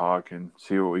point, we'll talk and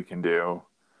see what we can do.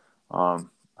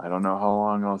 I don't know how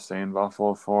long I'll stay in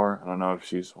Buffalo for. I don't know if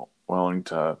she's willing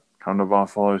to come to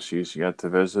Buffalo. She's yet to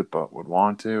visit, but would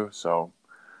want to. So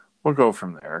we'll go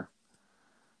from there.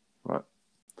 But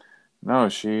no,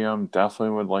 she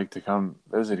definitely would like to come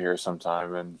visit here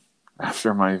sometime. And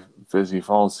after my busy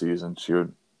fall season, she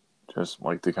would just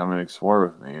like to come and explore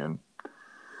with me. And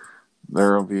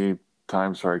there will be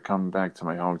times where I come back to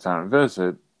my hometown and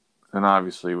visit, and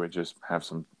obviously we just have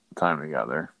some time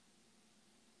together.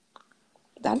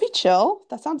 That'd be chill.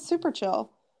 That sounds super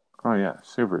chill. Oh yeah,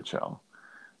 super chill.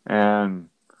 And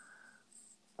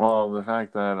well, the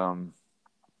fact that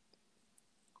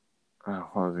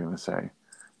what was I gonna say?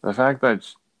 The fact that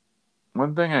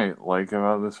one thing I like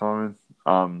about this woman,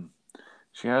 um,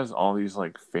 she has all these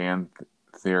like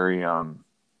theory,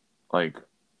 like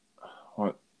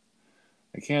what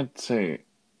I can't say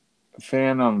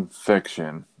fan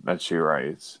fiction that she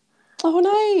writes. Oh,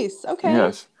 nice. Okay.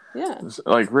 Yes, Yeah. it's,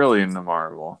 like really into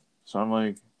Marvel. So I'm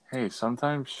like, hey,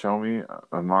 sometimes show me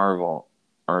a Marvel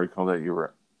article that you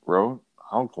wrote.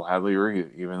 I'll gladly read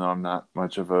it, even though I'm not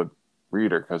much of a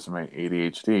reader because of my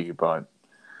ADHD. But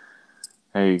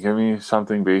hey, give me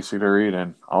something basic to read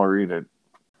and I'll read it.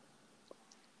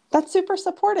 That's super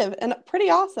supportive and pretty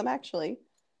awesome, actually.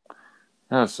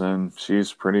 Yes, and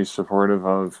she's pretty supportive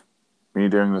of me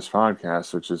doing this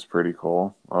podcast, which is pretty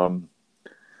cool.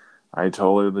 I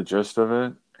told her the gist of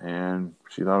it, and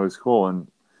she thought it was cool. And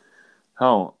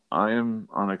hell, I am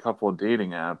on a couple of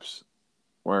dating apps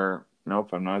where, nope,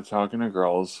 I'm not talking to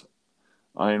girls.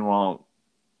 Well,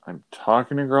 I'm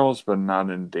talking to girls, but not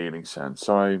in a dating sense.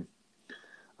 So I'm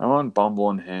on Bumble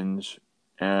and Hinge,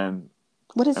 and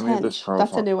What I is made this Hinge?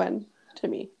 That's a profile. new one to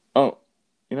me. Oh,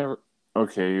 you never?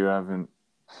 Okay, you haven't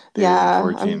dated in Yeah,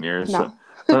 14 I'm years, so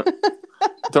no. uh,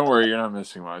 don't worry, you're not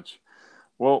missing much.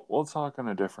 We'll talk on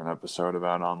a different episode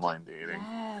about online dating.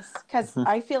 Yes, because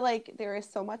I feel like there is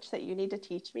so much that you need to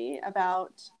teach me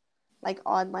about like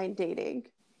online dating.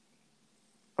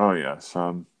 Oh yes,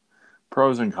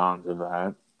 pros and cons of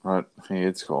that, but hey,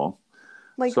 it's cool.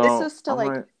 Like this So was still I'm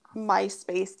like like,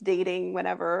 MySpace dating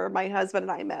whenever my husband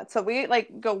and I met. So we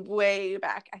like go way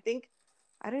back.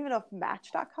 I don't even know if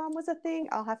Match.com was a thing.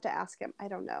 I'll have to ask him. I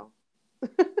don't know.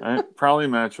 probably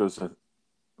Match was a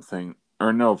thing,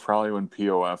 or no, probably when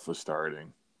POF was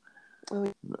starting.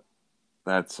 Oh,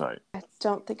 That site. I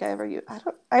don't think I ever use.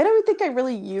 I don't think I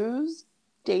really use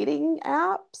dating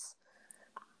apps.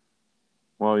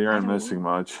 Well, you I aren't don't missing know.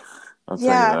 much. I'll tell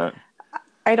you Yeah, that.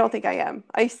 I don't think I am.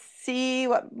 I see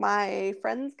what my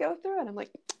friends go through, and I'm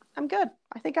like, I'm good.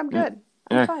 I think I'm Yeah, good.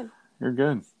 I'm yeah, fine. you're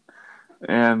good.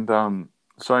 And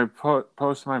so I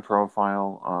post my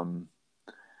profile.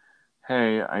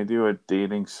 Hey, I do a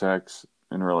dating, sex,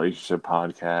 and relationship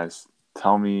podcast.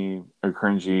 Tell me a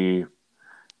cringy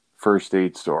first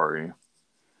date story,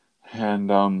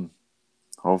 and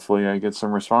hopefully I get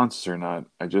some responses or not.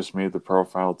 I just made the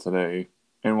profile today,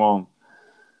 and well,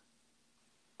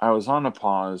 I was on a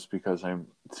pause because I'm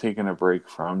taking a break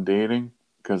from dating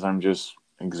because I'm just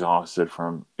exhausted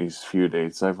from these few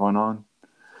dates I've went on.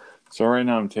 So right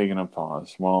now I'm taking a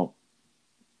pause. Well,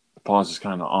 the pause is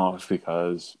kind of off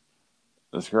because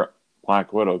this girl,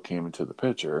 Black Widow, came into the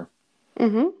picture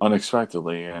Mm-hmm.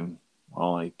 unexpectedly, and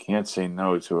well, I can't say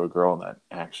no to a girl that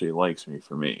actually likes me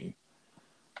for me.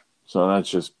 So that's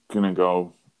just gonna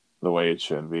go the way it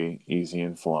should be, easy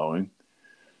and flowing.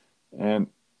 And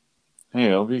hey,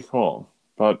 it'll be cool.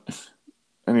 But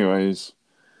anyways,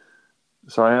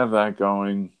 so I have that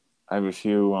going. I have a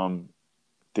few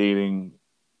dating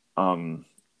um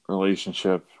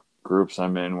relationship groups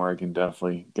I'm in where I can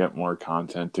definitely get more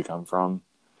content to come from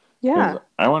because Yeah.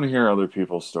 I want to hear other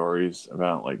people's stories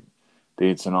about like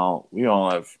dates and all. We all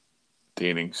have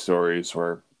dating stories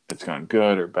where it's gone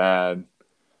good or bad.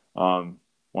 Um,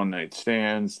 one night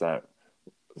stands that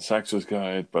the sex was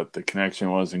good, but the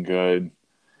connection wasn't good.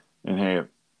 And hey,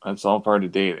 that's all part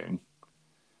of dating.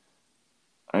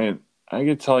 I I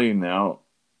could tell you now,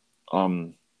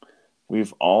 um,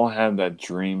 we've all had that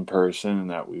dream person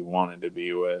that we wanted to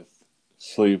be with,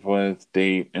 sleep with,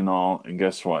 date, and all. And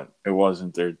guess what? It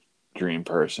wasn't their dream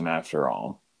person after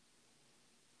all.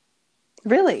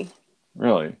 Really?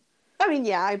 Really. I mean,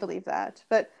 yeah, I believe that.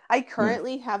 But I Yeah.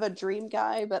 currently have a dream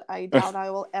guy, but I doubt I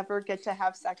will ever get to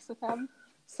have sex with him.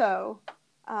 So,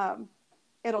 um,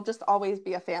 it'll just always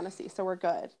be a fantasy. So we're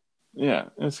good. Yeah,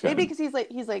 it's Maybe good. because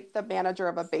he's like the manager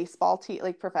of a baseball team,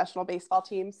 like professional baseball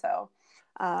team. So,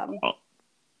 um, Oh,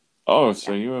 oh,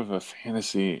 so yeah. you have a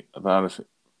fantasy about a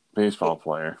baseball He,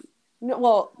 player. no,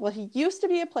 well, he used to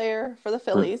be a player for the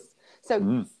Phillies. So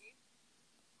Mm,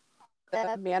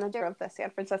 the manager of the San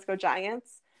Francisco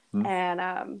Giants, mm.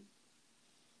 and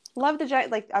love the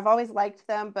Giants. Like I've always liked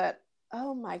them, but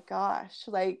oh my gosh,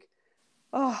 like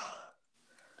oh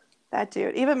that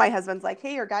dude. Even my husband's like,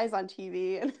 hey, your guy's on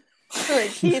TV, and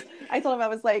like I told him I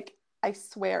was like, I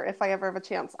swear, if I ever have a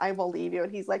chance, I will leave you.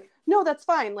 And he's like, no, that's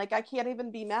fine. Like I can't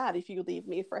even be mad if you leave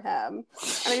me for him.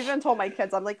 And I even told my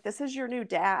kids, I'm like, this is your new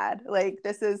dad. Like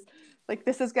this is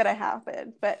gonna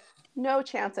happen, but no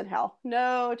chance in hell,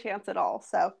 no chance at all.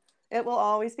 So it will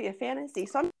always be a fantasy.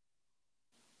 So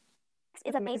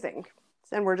it's amazing,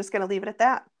 and we're just gonna leave it at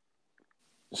that.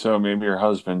 So maybe your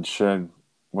husband should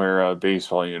wear a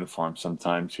baseball uniform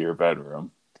sometime to your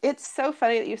bedroom. It's so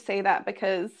funny that you say that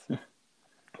because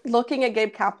looking at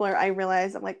Gabe Kapler, I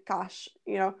realized I'm like, gosh,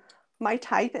 my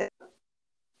type is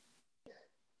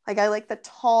like I like the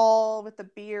tall with the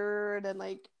beard and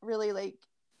like really like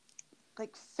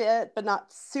fit, but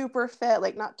not super fit,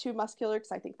 like not too muscular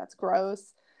because I think that's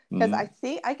gross. Because I Mm.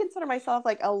 think I consider myself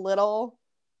like a little,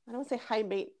 I don't want to say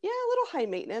yeah, a little high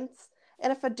maintenance.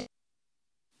 And if a dude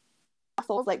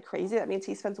hustles like crazy, that means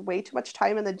he spends way too much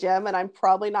time in the gym, and I'm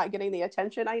probably not getting the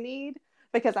attention I need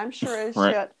because I'm sure as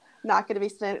Right. shit not going to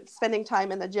be spending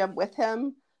time in the gym with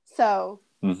him. So,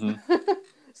 Mm-hmm.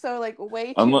 so like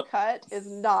way too Unless, cut is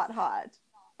not hot.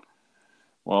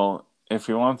 well, if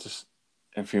he wanted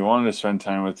to spend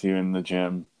time with you in the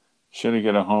gym, should have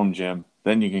get a home gym.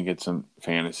 Then you can get some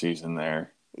fantasies in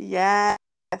there. Yes,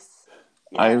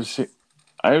 I've yes. seen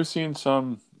I've seen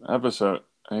some episode,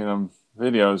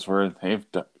 videos where they've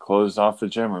closed off the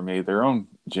gym or made their own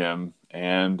gym,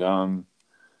 and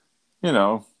you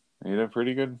know, made a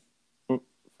pretty good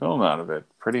film out of it.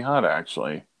 Pretty hot,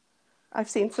 actually. I've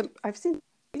seen some. I've seen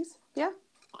these. Yeah.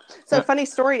 So Yeah. funny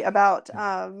story about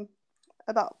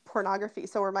pornography.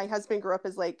 So where my husband grew up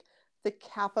is like the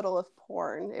capital of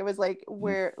porn. It was like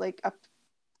where like up.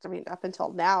 I mean, up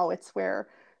until now, it's where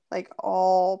like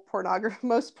all pornography,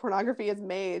 most pornography is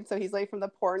made. So he's like from the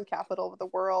porn capital of the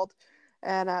world,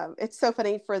 and it's so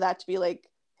funny for that to be like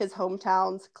his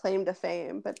hometown's claim to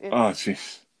fame. But Oh, it's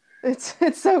jeez. it's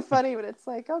it's so funny, but it's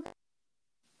like okay,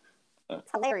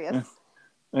 it's hilarious.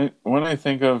 Yeah. When I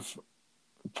think of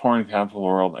porn capital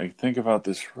world, I think about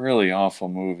this really awful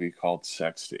movie called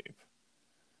Sex Tape.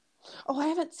 Oh, I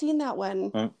haven't seen that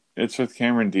one. It's with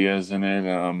Cameron Diaz in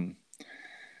it.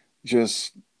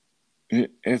 Just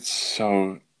it's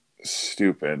so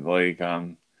stupid. Like,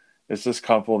 it's this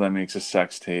couple that makes a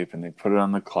sex tape and they put it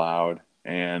on the cloud,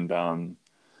 and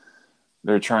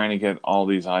they're trying to get all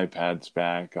these iPads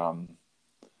back.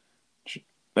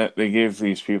 That they gave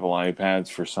these people iPads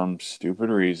for some stupid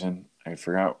reason. I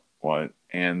forgot what,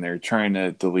 and they're trying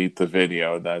to delete the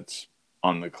video that's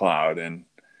on the cloud, and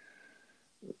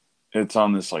it's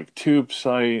on this like tube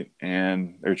site,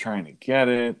 and they're trying to get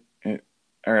it.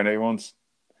 All right, I won't.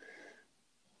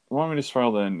 Want me to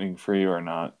spoil the ending for you or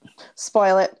not?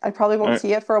 Spoil it. I probably All won't right,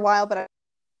 see it for a while, but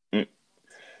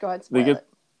go ahead, they spoil get it.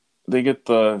 they get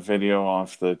the video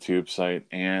off the tube site,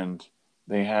 and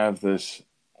they have this,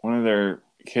 one of their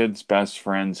kids' best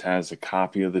friends has a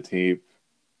copy of the tape,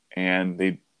 and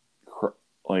they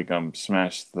like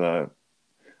smash the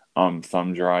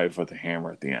thumb drive with a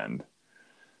hammer at the end.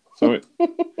 So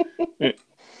it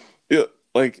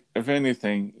like if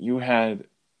anything, you had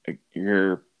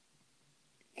your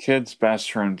kid's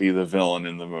best friend be the villain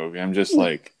in the movie. I'm just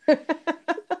like,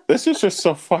 this is just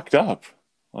so fucked up.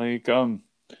 Like, but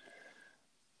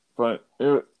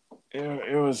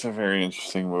it was a very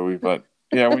interesting movie. But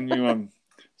yeah, when you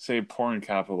say porn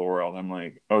capital of the world, I'm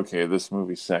like, okay, this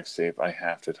movie's sex tape. I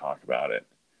have to talk about it.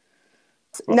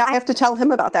 But Now I have to tell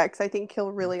him about that because I think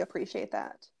he'll really appreciate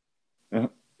that.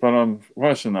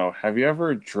 question though, have you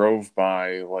ever drove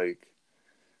by like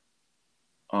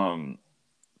um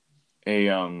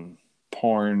a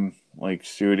porn like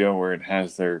studio where it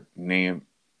has their name?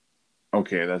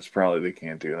 Okay, that's probably they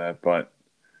can't do that, but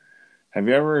have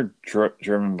you ever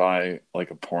driven by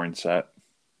like a porn set?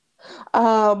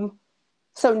 Um,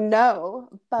 so no,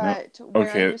 No. but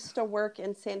where I Okay. used to work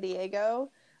in San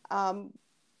Diego, um,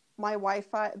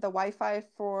 the Wi-Fi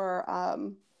for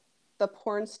the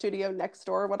porn studio next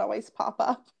door would always pop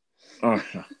up. Oh,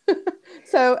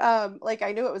 So like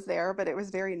I knew it was there, but it was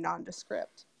very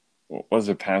nondescript. was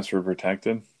it password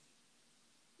protected?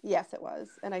 Yes, it was.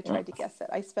 And I Uh, tried to guess it.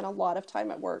 I spent a lot of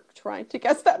time at work trying to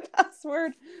guess that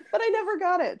password, but I never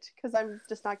got it because I'm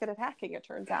just not good at hacking, it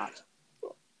turns out.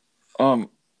 Um,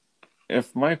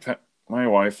 if my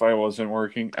Wi-Fi wasn't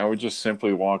working, I would just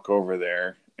simply walk over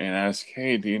there and ask,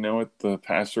 "Hey, do you know what the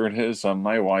password is on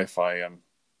my Wi-Fi? I'm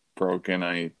broken.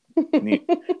 I need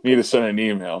need to send an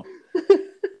email."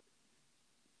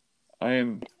 I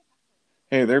am.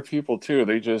 Hey, they're people too.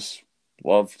 They just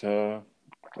love to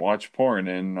watch porn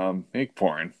and make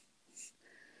porn.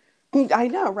 I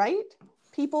know, right?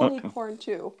 People Uh, need porn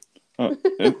too. uh,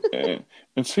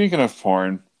 and speaking of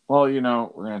porn, well, we're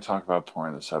gonna talk about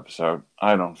porn this episode.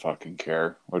 I don't fucking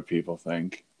care what people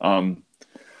think.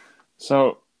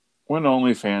 So when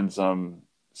OnlyFans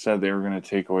said they were gonna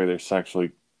take away their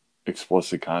sexually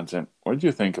explicit content, what did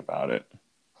you think about it?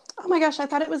 Oh my gosh, I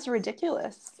thought it was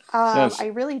ridiculous. Yes, I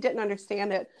really didn't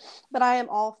understand it, but I am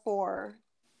all for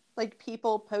like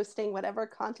people posting whatever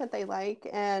content they like.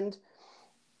 And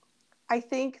I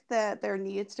think that there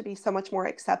needs to be so much more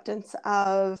acceptance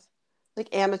of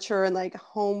like amateur and like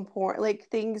home porn, like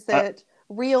things I that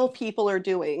real people are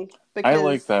doing. I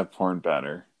like Because that porn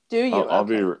better. do I'll, you? I'll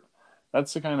be. Okay.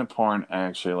 That's the kind of porn I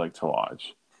actually like to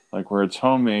watch, like where it's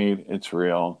homemade, it's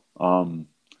real.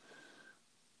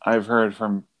 I've heard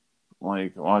from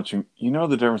like watching. You know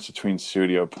the difference between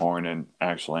studio porn and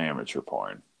actual amateur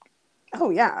porn. Oh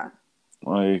yeah.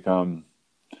 Like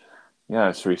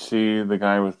yeah, so we see the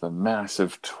guy with the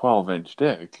massive 12-inch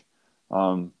dick.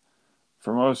 Um,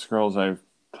 for most girls I've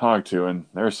talked to and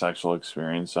their sexual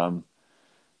experience,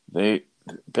 they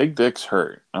big dicks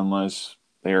hurt unless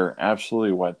they're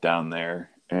absolutely wet down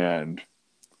there and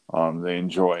they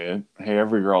enjoy it. Hey,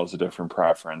 every girl has a different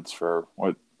preference for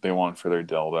what they want for their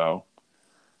dildo,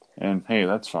 and hey,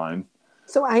 that's fine.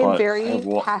 So I am But I very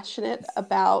have passionate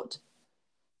about.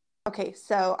 Okay,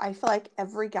 so I feel like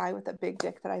every guy with a big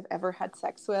dick that I've ever had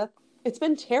sex with, it's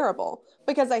been terrible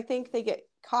because I think they get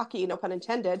cocky, no pun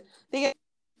intended. They get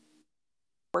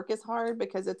work is hard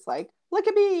because it's like, look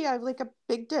at me, I have like a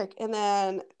big dick, and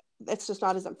then it's just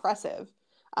not as impressive.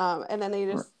 And then they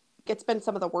just it's been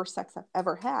some of the worst sex I've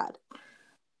ever had.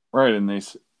 right, and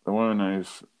the women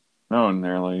I've known,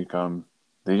 they're like,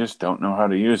 they just don't know how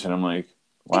to use it. I'm like,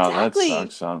 wow, that Exactly.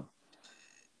 sucks.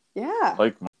 Yeah.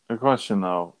 Like the question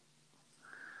though,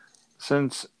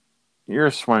 since you're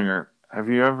a swinger, have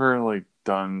you ever like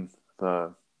done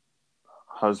the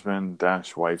husband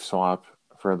dash wife swap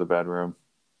for the bedroom?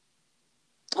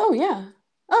 Oh yeah.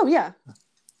 Oh yeah.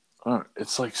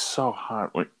 It's like so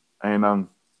hot. Like, and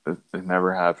it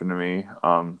never happened to me.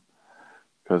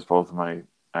 Because both of my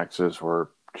exes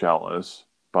were jealous.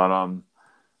 But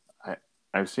I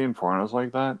I've seen pornos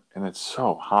like that, and it's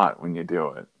so hot when you do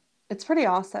it. It's pretty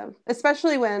awesome,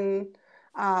 especially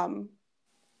um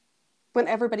when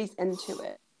everybody's into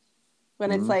it.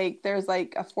 When it's Mm-hmm. like there's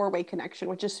like a four-way connection,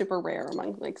 which is super rare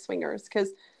among like swingers because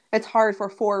it's hard for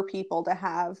four people to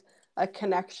have a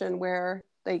connection where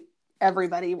like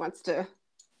everybody wants to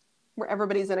where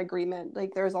everybody's in agreement.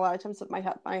 Like there's a lot of times with my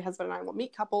husband and I will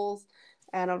meet couples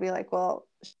and I'll be like, well,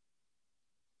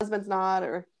 husband's not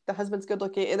or the husband's good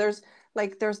looking. And there's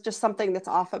just something that's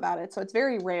off about it. So it's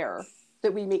very rare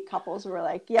that we meet couples who are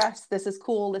like, yes, this is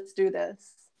cool, let's do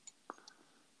this.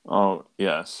 Oh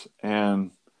yes,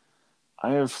 and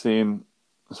I have seen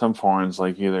some porns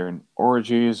like either in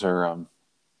orgies or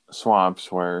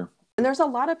swaps where And there's a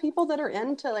lot of people that are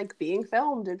into like being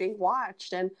filmed and being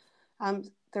watched and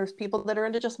there's people that are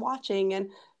into just watching and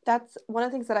that's one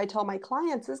of the things that I tell my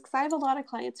clients is because I have a lot of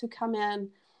clients who come in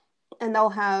and they'll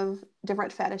have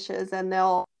different fetishes and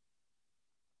they'll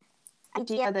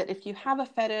idea that if you have a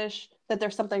fetish that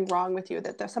there's something wrong with you,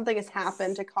 that there's something has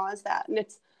happened to cause that. And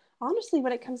it's honestly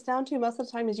what it comes down to most of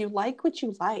the time is you like what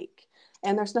you like.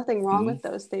 And there's nothing wrong Mm-hmm. with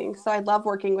those things. So I love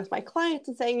working with my clients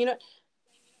and saying,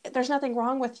 there's nothing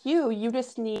wrong with you. You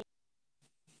just need to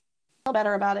feel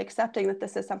better about accepting that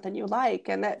this is something you like.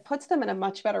 And that puts them in a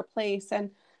much better place.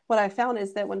 And what I found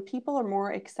is that when people are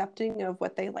more accepting of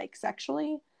what they like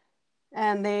sexually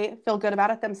and they feel good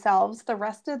about it themselves, the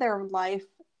rest of their life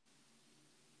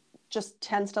just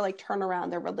tends to like turn around,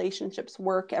 their relationships,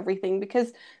 work, everything,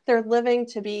 because they're living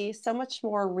to be so much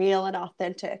more real and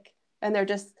authentic, and they're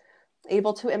just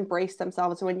able to embrace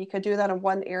themselves. When you could do that in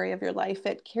one area of your life,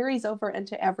 it carries over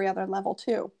into every other level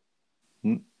too.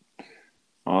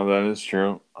 Oh, that is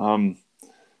true.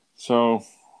 So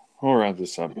we'll wrap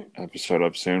this episode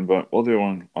up soon, but we'll do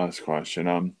one last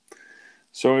question.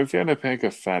 So if you had to pick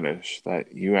a fetish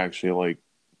that you actually like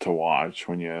to watch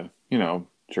when you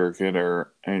jerk it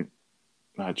or and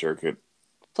not jerk it,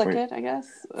 Flick wait, it, I guess.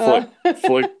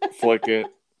 flick it,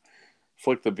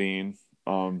 flick the bean.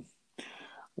 Um,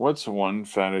 what's one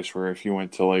fetish where if you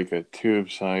went to like a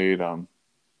tube site,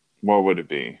 what would it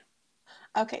be?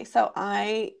 Okay, so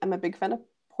I am a big fan of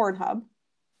Pornhub,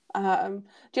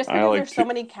 just I because like there's so to.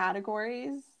 many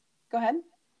categories. Go ahead.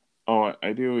 Oh,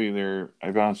 I do either.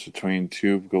 I bounce between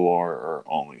Tube Galore or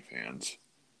OnlyFans.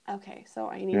 Okay, so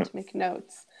I need Yep, to make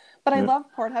notes. But I yep, love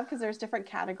Pornhub because there's different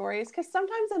categories. Because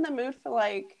sometimes in the mood for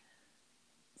like,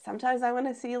 sometimes I want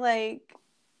to see like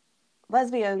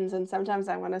lesbians, and sometimes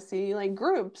I want to see like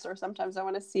groups, or sometimes I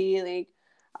want to see like,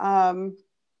 um,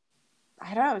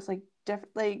 I don't know. It's like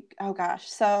different. Like, oh gosh.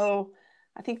 So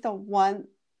I think the one,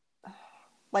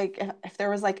 like, if there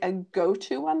was like a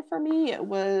go-to one for me, it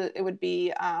would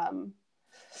be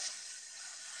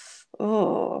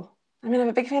oh, I mean, I'm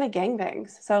a big fan of gangbangs,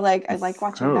 so like I like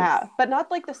watching oh, that, but not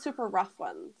like the super rough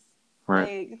ones,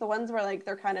 right. like the ones where like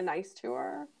they're kind of nice to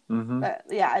her. Mm-hmm. But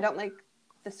yeah, I don't like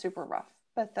the super rough.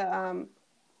 But the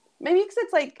maybe because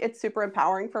it's like it's super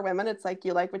empowering for women. It's like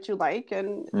you like what you like,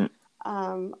 and Yeah,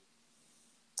 um,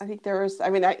 I think there's. I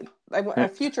mean, yeah, a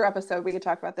future episode we could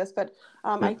talk about this, but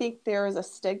yeah, I think there is a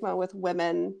stigma with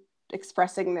women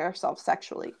expressing themselves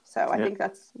sexually. So I yeah. think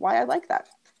that's why I like that.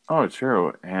 Oh,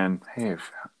 true. And hey,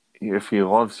 if you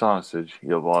love sausage,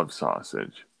 you love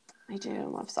sausage. I do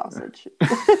love sausage.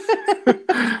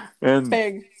 And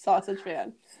Big sausage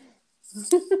fan.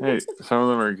 hey, some of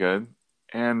them are good.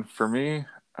 And for me,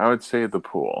 I would say the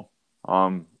pool.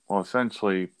 Well,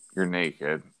 essentially, you're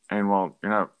naked, and well,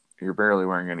 you're barely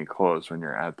wearing any clothes when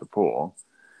you're at the pool.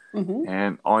 Mm-hmm.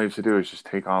 And all you have to do is just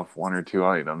take off one or two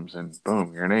items, and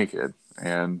boom, you're naked.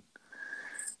 And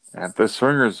at the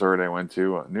swing resort I went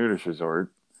to, a nudist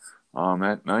resort,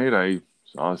 at night I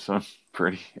saw some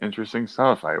pretty interesting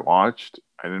stuff. I watched.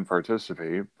 I didn't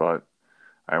participate, but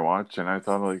I watched, and I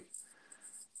thought like,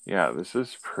 yeah, this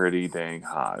is pretty dang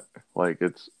hot. Like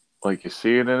it's like you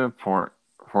see it in a porn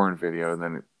video, and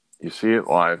then you see it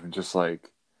live, and just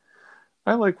like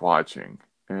I like watching,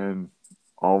 and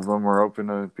all of them were open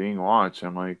to being watched.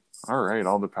 I'm like, all right,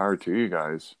 all the power to you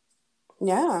guys.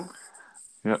 Yeah.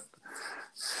 Yep.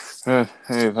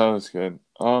 Hey, that was good.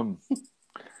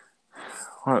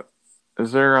 What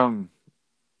is there?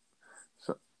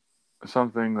 So,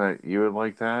 something that you would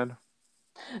like to add?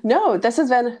 No, this has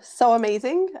been so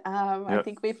amazing. I Yep.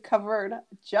 think we've covered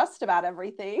just about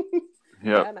everything.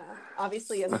 Yep. And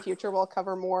obviously, in the future, we'll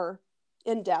cover more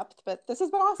in depth, but this has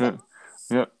been awesome. Yep.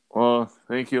 Yep. Well,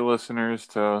 thank you, listeners,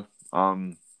 to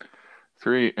um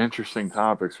three interesting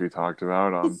topics we talked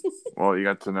about. Well, you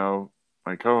got to know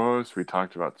my co-host. We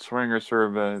talked about swinger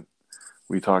survey.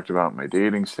 We talked about my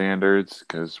dating standards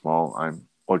because, well, I'm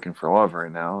looking for love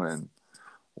right now, and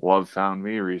love found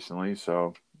me recently.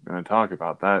 So I'm going to talk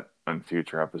about that in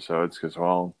future episodes because,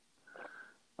 well,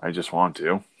 I just want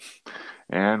to.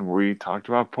 And we talked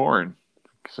about porn.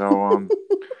 So,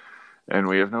 and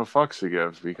we have no fucks to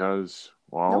give because,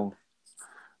 Nope. well,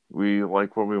 we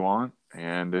like what we want.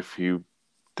 And if you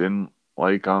didn't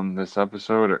like this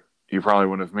episode, you probably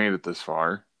wouldn't have made it this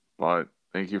far. But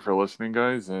thank you for listening,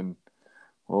 guys, and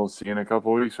we'll see you in a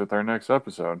couple weeks with our next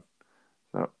episode.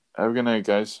 So have a good night,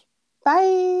 guys.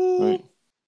 Bye. Bye.